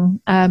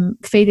something,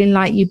 feeling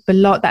like you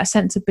belong, that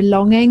sense of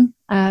belonging.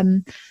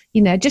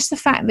 Just the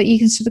fact that you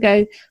can sort of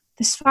go,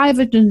 there's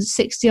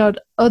 560 odd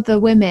other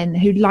women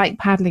who like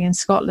paddling in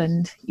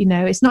Scotland.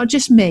 It's not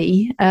just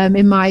me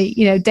in my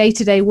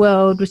day-to-day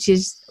world, which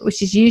is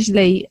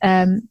usually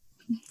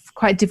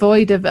quite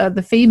devoid of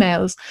the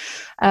females,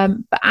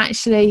 but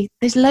actually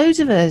there's loads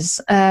of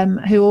us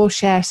who all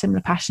share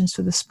similar passions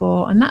for the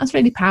sport, and that's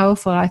really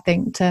powerful, I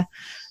think, to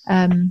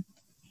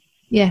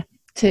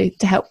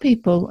help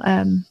people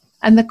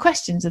and the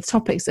questions, the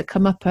topics that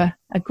come up are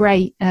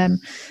great.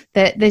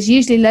 There's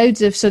usually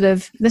loads of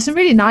there's some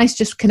really nice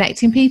just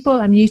connecting people.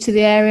 I'm new to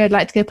the area, I'd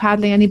like to go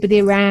paddling,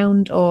 anybody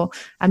around, or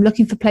I'm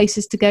looking for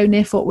places to go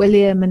near Fort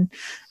William, and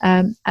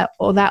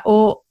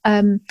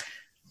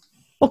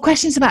or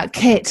questions about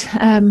kit.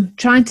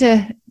 Trying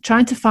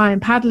to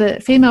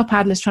find female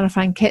paddlers trying to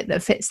find kit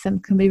that fits them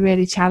can be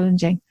really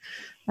challenging.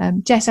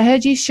 Jess, I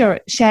heard you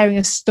sharing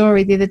a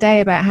story the other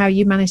day about how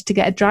you managed to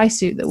get a dry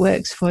suit that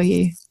works for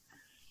you.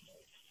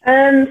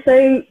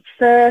 So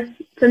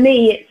for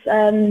me, it's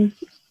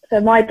so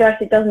my dry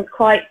suit doesn't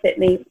quite fit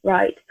me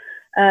right,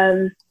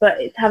 but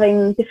it's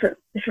having different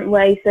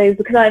ways. So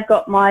because I've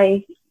got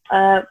my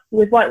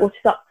with whitewater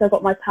socks, I've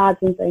got my pads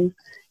and things.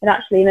 It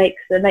actually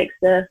makes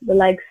the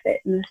legs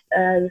fit and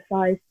the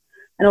size,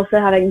 and also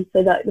having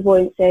that the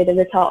buoyancy aid at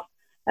the top.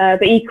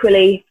 But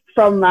equally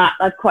from that,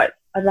 I'd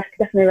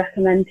definitely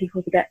recommend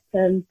people to get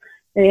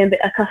maybe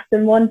a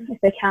custom one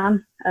if they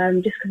can,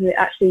 just because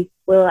it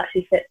will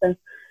actually fit them.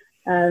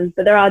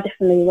 But there are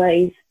definitely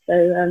ways.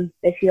 So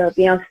if you're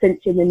being able to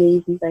cinch in the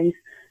knees and things,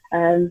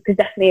 because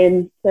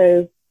definitely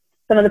so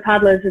some of the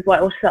paddlers with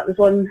whitewater socks, there's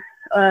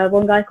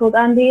one guy called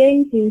Andy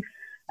Ing who.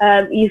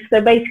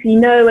 So basically,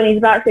 when he's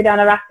about to go down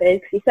a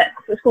rapid,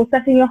 it's called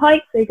setting your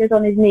height. So he goes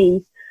on his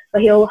knees,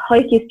 but he'll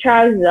hike his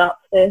trousers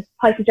up,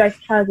 hike his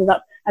trousers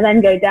up, and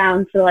then go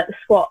down to the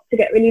squat to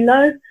get really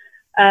low.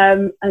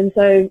 And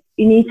so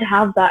you need to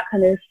have that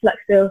kind of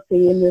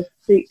flexibility in the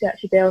suit to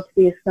actually be able to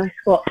do a nice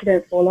squat so you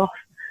don't fall off.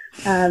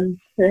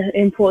 The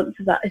importance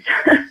of that is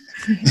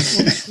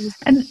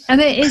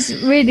and it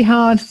is really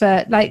hard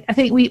for I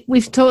think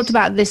we've talked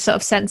about this sort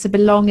of sense of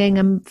belonging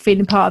and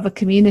feeling part of a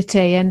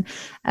community,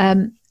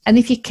 and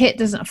if your kit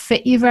doesn't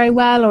fit you very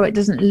well, or it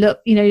doesn't look,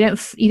 you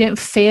don't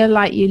feel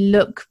like you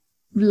look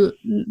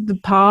the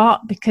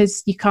part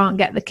because you can't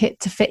get the kit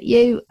to fit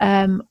you,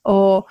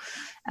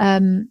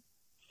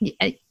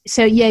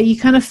 so you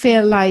kind of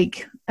feel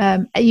like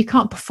you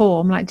can't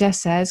perform, like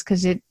Jess says,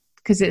 because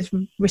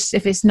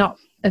if it's not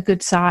a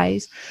good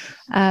size.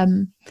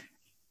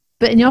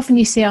 But often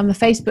you see on the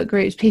Facebook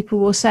groups, people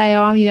will say,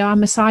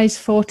 I'm a size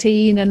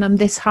 14 and I'm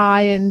this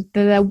high and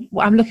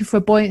I'm looking for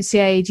a buoyancy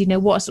aid.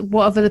 What have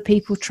other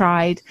people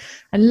tried?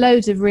 And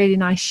loads of really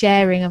nice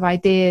sharing of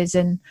ideas.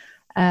 And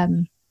at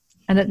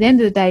the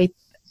end of the day,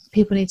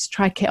 people need to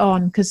try kit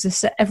on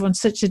because everyone's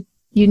such a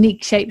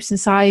unique shapes and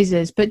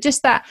sizes. But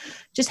just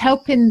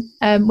helping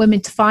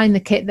women to find the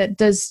kit that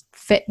does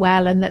fit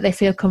well and that they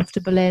feel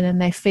comfortable in and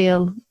they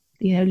feel,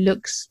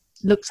 looks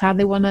how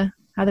they want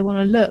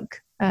to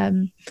look.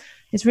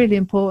 It's really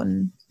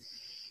important.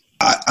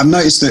 I've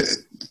noticed that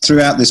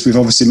throughout this, we've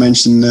obviously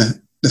mentioned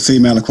the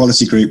female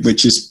equality group,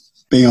 which is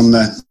being on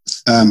the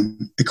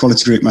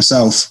equality group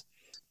myself.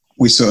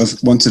 We sort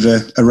of wanted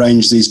to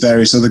arrange these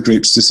various other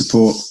groups to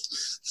support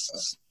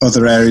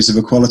other areas of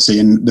equality.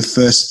 And the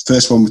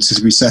first one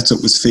to be set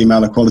up was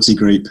female equality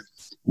group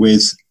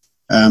with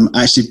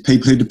actually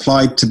people who'd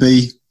applied to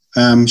be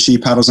She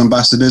Paddles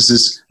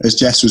ambassadors, as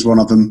Jess was one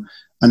of them,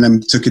 and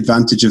then took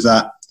advantage of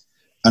that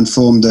and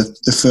formed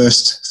the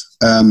first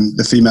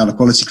the female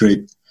equality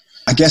group.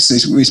 I guess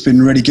it's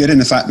been really good in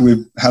the fact that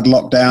we've had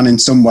lockdown in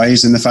some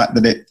ways, and the fact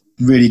that it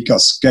really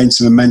gained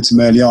some momentum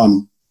early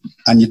on.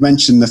 And you've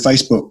mentioned the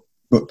Facebook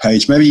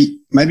page. Maybe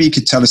you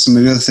could tell us some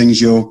of the other things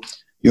you're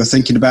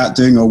thinking about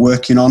doing or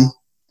working on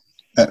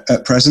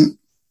at present.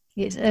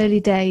 It's early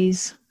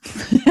days.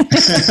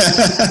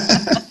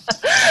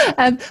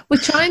 We're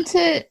trying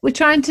to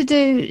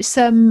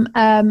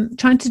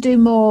do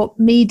more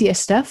media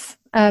stuff.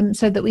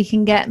 So that we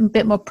can get a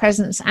bit more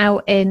presence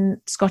out in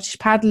Scottish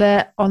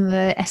Paddler on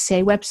the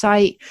SCA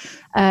website,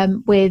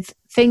 with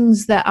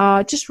things that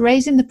are just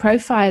raising the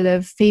profile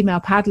of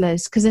female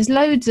paddlers, because there's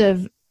loads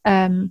of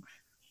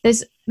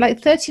there's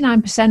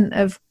 39%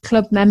 of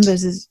club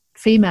members as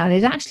female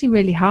is actually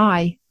really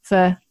high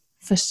for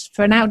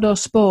an outdoor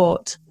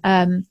sport.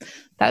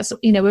 That's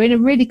we're in a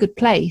really good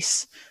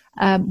place.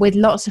 With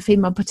lots of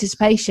female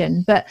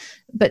participation, but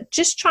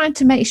just trying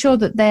to make sure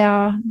that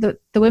the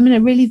women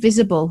are really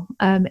visible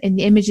in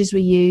the images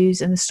we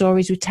use and the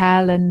stories we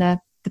tell, and the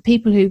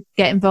people who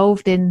get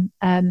involved in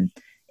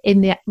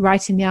the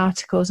writing the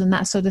articles and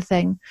that sort of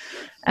thing.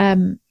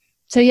 So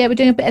we're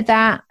doing a bit of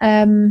that.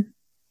 I don't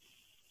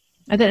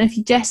know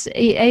if Jess,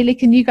 Ailey,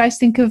 can you guys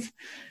think of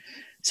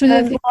some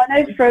of the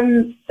I know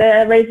from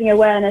the raising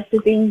awareness,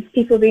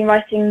 people have been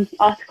writing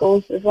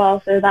articles as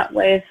well, so that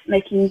way of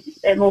making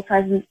it more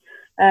present.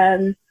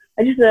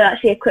 Just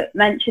actually a quick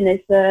mention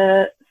is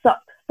the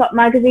SOP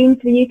magazine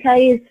for the UK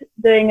is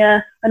doing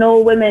an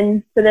all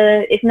women. So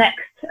its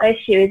next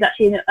issue is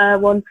actually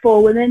one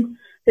for women.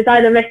 So it's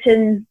either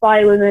written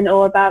by women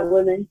or about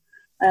women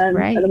at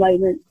the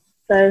moment.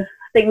 So I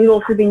think we've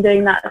also been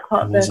doing that as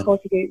part of the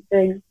quality group,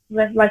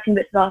 writing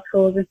bits of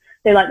articles, and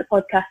they like the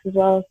podcast as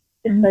well,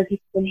 just so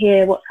people can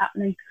hear what's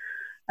happening.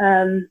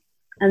 And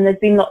there's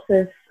been lots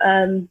of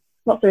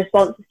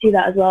responses to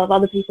that as well, of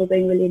other people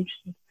being really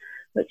interested,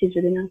 which is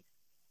really nice.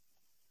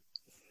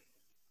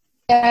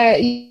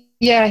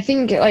 Yeah, I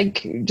think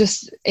like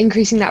just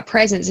increasing that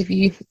presence. If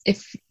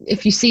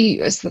you see,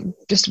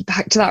 just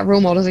back to that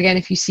role models again,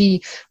 if you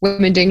see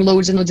women doing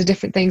loads and loads of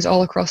different things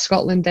all across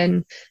Scotland,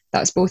 then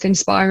that's both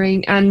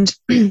inspiring and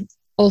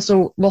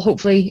also will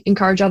hopefully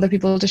encourage other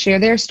people to share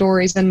their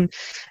stories, and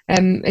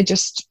it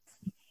just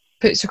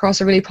puts across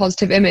a really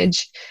positive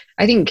image.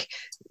 I think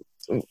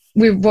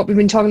what we've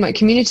been talking about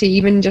community,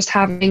 even just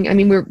having, I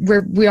mean,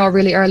 we are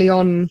really early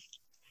on.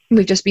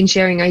 We've just been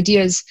sharing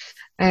ideas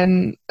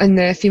in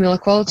the female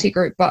equality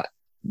group, but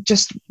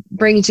just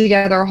bringing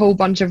together a whole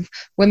bunch of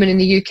women in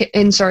the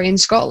in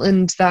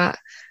Scotland that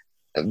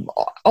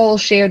all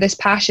share this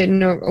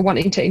passion or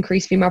wanting to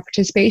increase female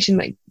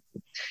participation.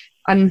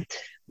 And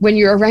when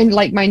you're around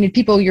like-minded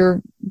people,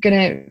 you're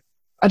gonna,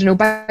 I don't know,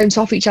 bounce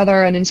off each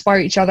other and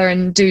inspire each other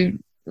and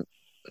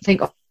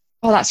think,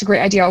 oh, that's a great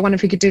idea. I wonder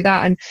if we could do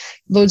that, and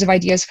loads of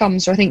ideas come.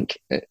 So I think,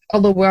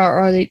 although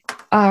we're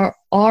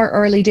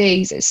early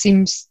days, it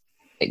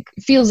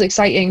feels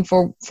exciting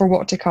for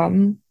what's to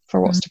come.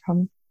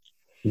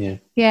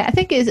 Yeah, I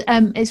think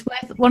it's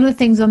worth, one of the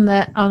things on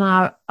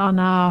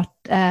our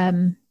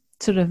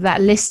sort of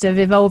that list of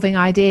evolving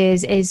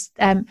ideas is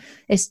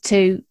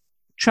to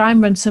try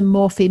and run some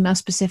more female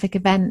specific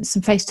events,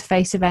 some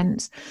face-to-face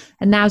events,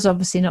 and now's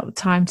obviously not the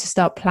time to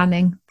start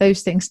planning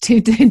those things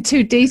too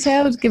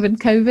detailed given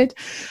COVID,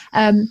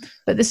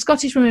 but the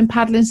Scottish Women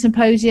Paddling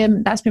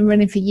Symposium, that's been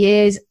running for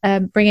years,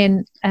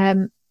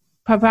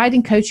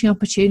 providing coaching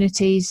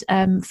opportunities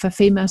for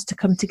females to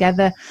come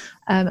together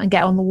and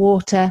get on the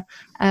water.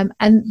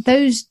 And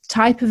those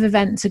type of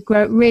events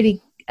are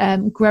really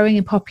growing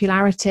in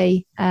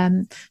popularity.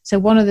 So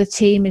one of the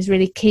team is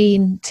really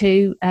keen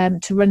to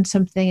run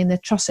something in the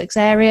Trossachs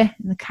area,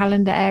 in the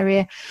Callander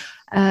area.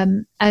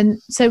 And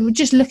so we're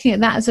just looking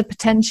at that as a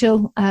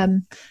potential.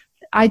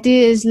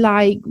 Ideas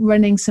like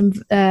running some,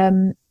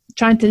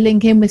 trying to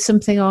link in with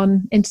something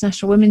on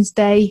International Women's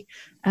Day,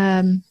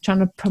 trying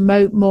to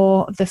promote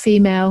more of the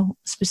female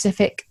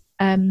specific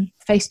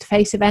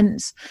face-to-face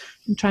events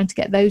and trying to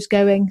get those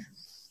going.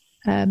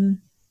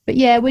 But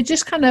yeah, we're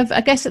just kind of,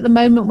 I guess at the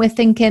moment we're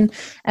thinking,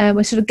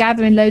 we're sort of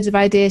gathering loads of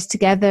ideas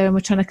together, and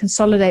we're trying to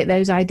consolidate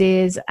those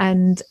ideas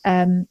and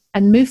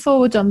move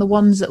forward on the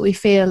ones that we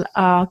feel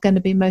are going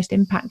to be most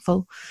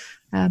impactful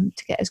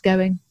to get us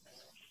going.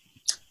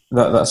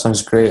 That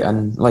sounds great.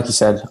 And like you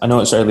said, I know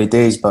it's early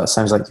days, but it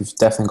sounds like you've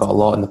definitely got a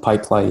lot in the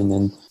pipeline,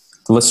 and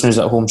the listeners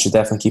at home should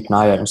definitely keep an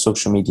eye out on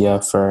social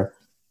media for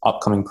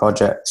upcoming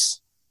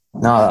projects.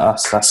 No,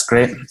 that's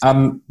great.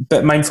 I'm a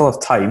bit mindful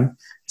of time,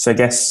 so I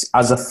guess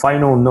as a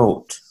final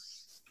note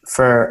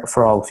for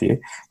all of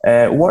you,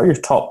 what are your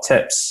top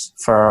tips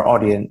for our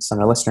audience and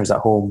our listeners at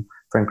home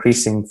for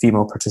increasing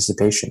female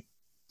participation?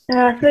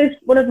 So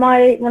one of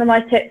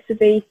my tips would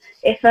be,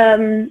 if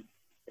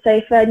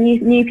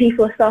new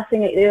people are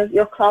starting at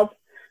your club,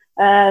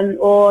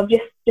 or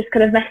just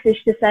kind of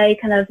message to say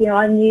kind of,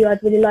 I'm new,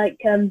 I'd really like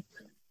some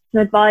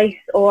advice,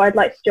 or I'd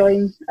like to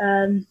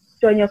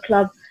join your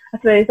club. I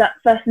suppose that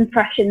first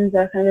impressions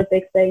are kind of a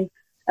big thing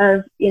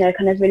of,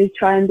 kind of really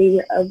try and be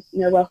a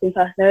welcoming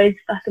person. There is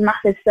like a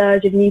massive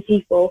surge of new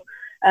people,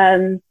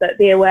 but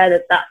be aware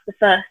that that's the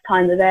first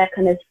time that they're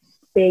kind of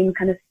being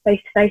kind of face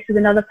to face with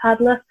another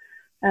paddler.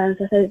 So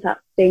I think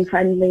that's being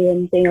friendly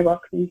and being a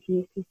welcoming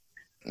community.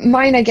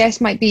 Mine, I guess,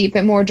 might be a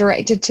bit more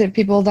directed to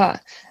people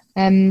that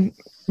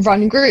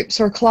run groups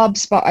or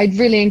clubs, but I'd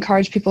really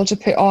encourage people to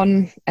put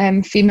on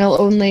female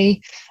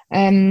only,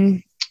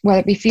 whether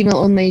it be female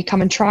only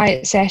come and try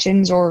it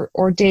sessions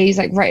or days,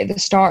 like right at the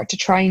start, to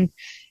try and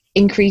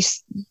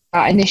increase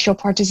that initial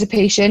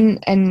participation.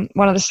 And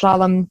one of the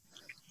slalom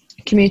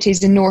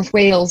communities in North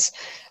Wales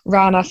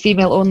ran a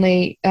female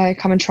only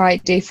come and try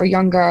it day for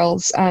young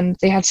girls, and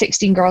they had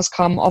 16 girls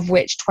come, of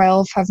which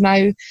 12 have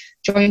now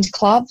joined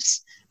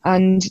clubs.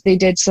 And they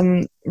did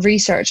some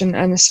research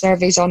and the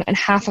surveys on it, and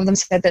half of them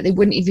said that they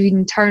wouldn't have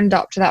even turned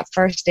up to that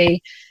first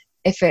day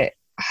if it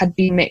had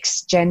been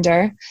mixed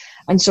gender.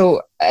 And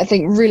so I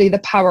think really the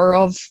power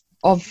of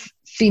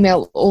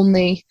female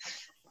only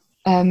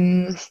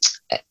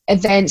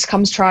events,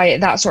 comes try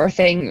it, that sort of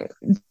thing,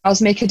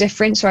 does make a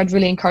difference. So I'd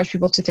really encourage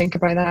people to think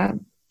about that.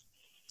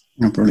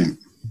 Oh, brilliant.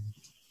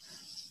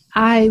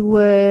 A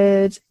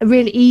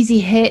really easy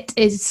hit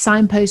is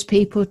signpost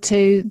people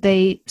to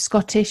the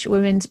Scottish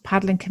Women's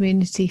Paddling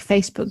Community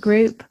Facebook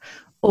group,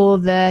 or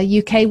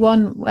the UK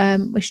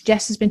one, which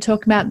Jess has been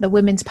talking about, the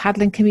Women's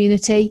Paddling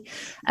Community.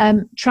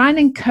 Try and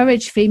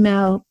encourage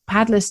female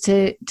paddlers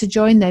to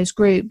join those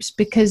groups,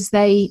 because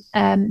they're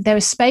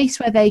a space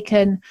where they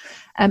can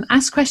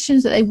ask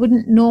questions that they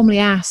wouldn't normally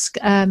ask.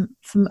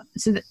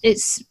 So that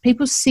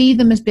people see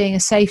them as being a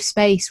safe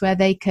space where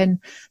they can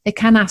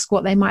ask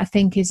what they might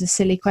think is a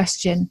silly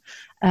question,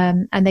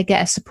 and they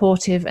get a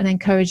supportive and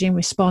encouraging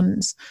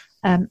response.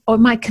 Or it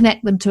might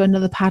connect them to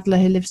another paddler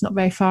who lives not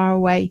very far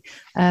away.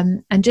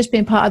 And just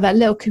being part of that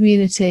little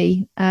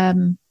community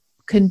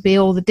can be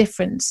all the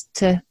difference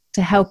to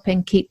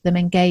helping keep them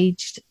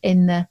engaged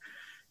in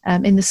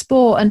the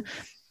sport. And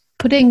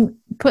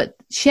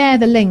share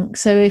the link.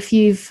 So if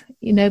you've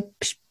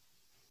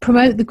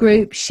promote the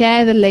group,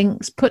 share the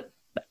links, put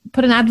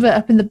an advert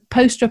up in the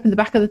poster up in the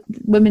back of the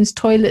women's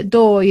toilet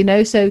door,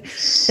 so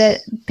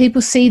that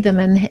people see them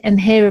and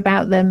hear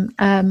about them,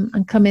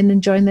 and come in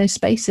and join those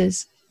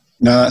spaces.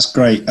 No, that's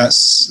great.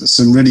 That's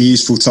some really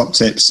useful top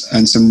tips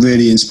and some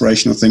really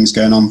inspirational things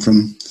going on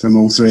from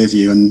all three of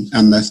you and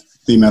the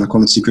female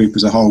equality group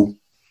as a whole.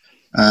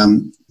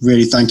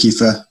 Really thank you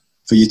for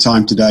your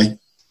time today.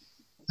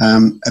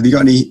 Have you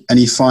got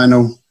any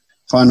final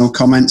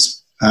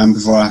comments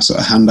before I sort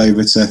of hand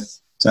over to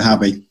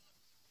Habby?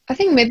 I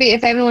think maybe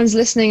if everyone's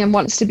listening and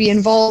wants to be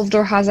involved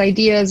or has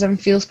ideas and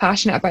feels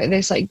passionate about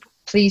this,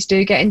 please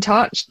do get in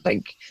touch.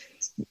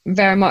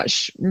 Very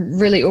much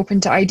really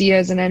open to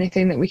ideas and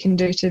anything that we can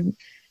do to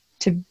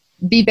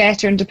be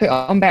better and to put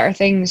on better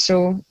things.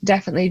 So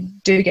definitely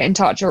do get in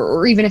touch,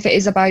 or even if it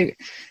is about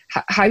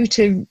how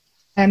to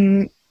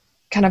kind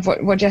of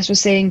what Jess was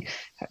saying,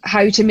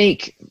 how to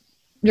make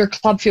your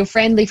club feel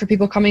friendly for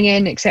people coming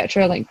in,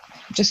 etc.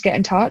 Just get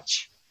in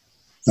touch.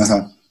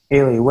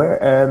 Hayley,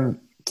 where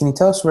can you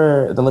tell us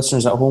where the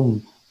listeners at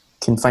home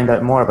can find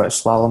out more about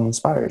Slalom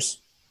Inspires?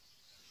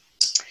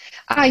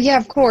 Yeah,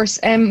 of course.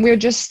 We're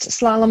just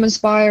Slalom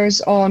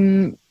Inspires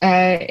on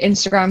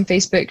Instagram,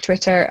 Facebook,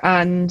 Twitter,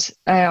 and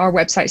our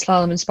website,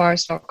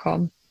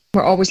 slalominspires.com.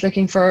 We're always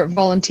looking for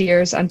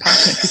volunteers and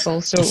passionate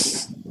people, so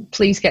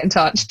please get in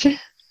touch.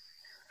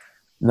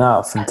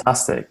 No,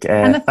 fantastic.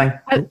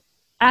 Sorry,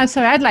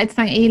 I'd like to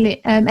thank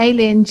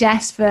Ailey and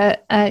Jess for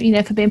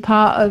being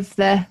part of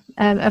the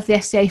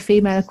SCA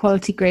Female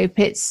Equality Group.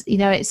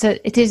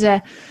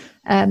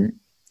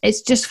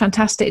 It's just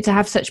fantastic to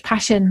have such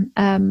passion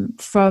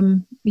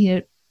from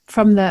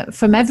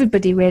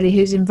everybody really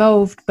who's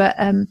involved. But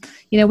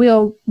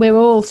we're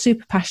all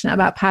super passionate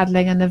about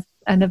paddling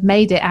and have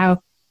made it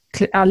our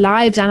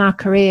lives and our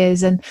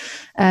careers, and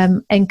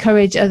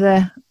encourage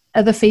other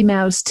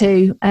females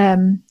to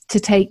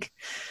take.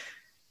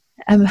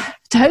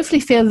 To hopefully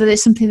feel that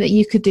it's something that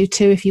you could do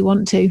too if you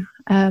want to.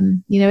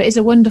 It is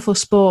a wonderful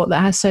sport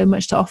that has so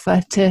much to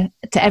offer to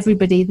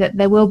everybody, that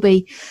there will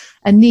be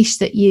a niche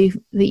that you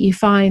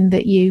find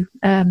that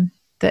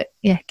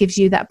gives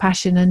you that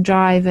passion and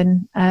drive,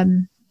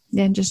 and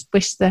just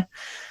wish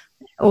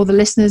all the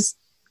listeners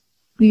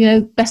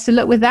best of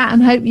luck with that,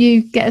 and hope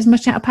you get as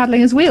much out of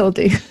paddling as we all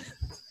do.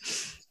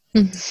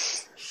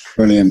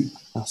 Brilliant.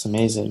 That's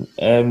amazing.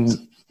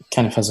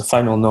 Kind of as a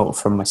final note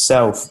from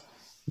myself,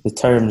 the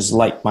terms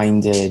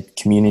like-minded,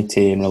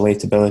 community and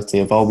relatability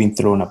have all been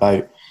thrown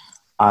about,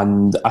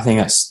 and I think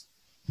that's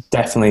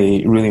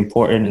definitely really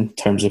important in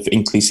terms of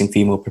increasing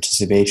female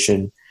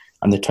participation.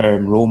 And the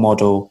term role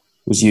model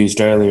was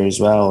used earlier as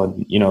well,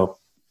 and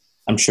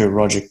I'm sure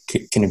Roger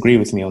can agree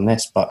with me on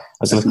this, but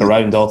as I look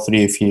around, all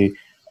three of you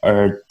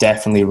are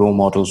definitely role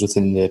models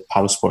within the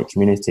paddlesport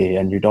community,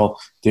 and you're all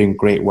doing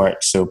great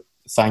work. So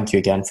thank you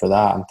again for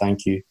that, and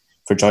thank you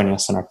for joining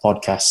us on our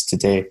podcast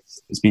today.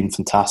 It's been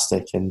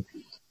fantastic.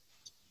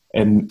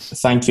 And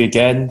thank you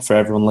again for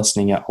everyone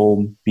listening at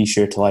home. Be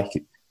sure to like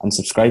and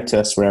subscribe to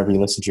us wherever you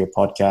listen to your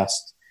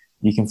podcast.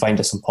 You can find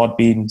us on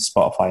Podbean,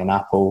 Spotify and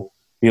Apple.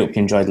 We hope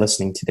you enjoyed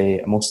listening today,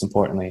 and most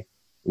importantly,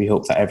 we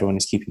hope that everyone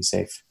is keeping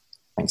safe.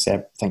 Thanks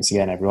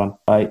again, everyone.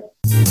 Bye.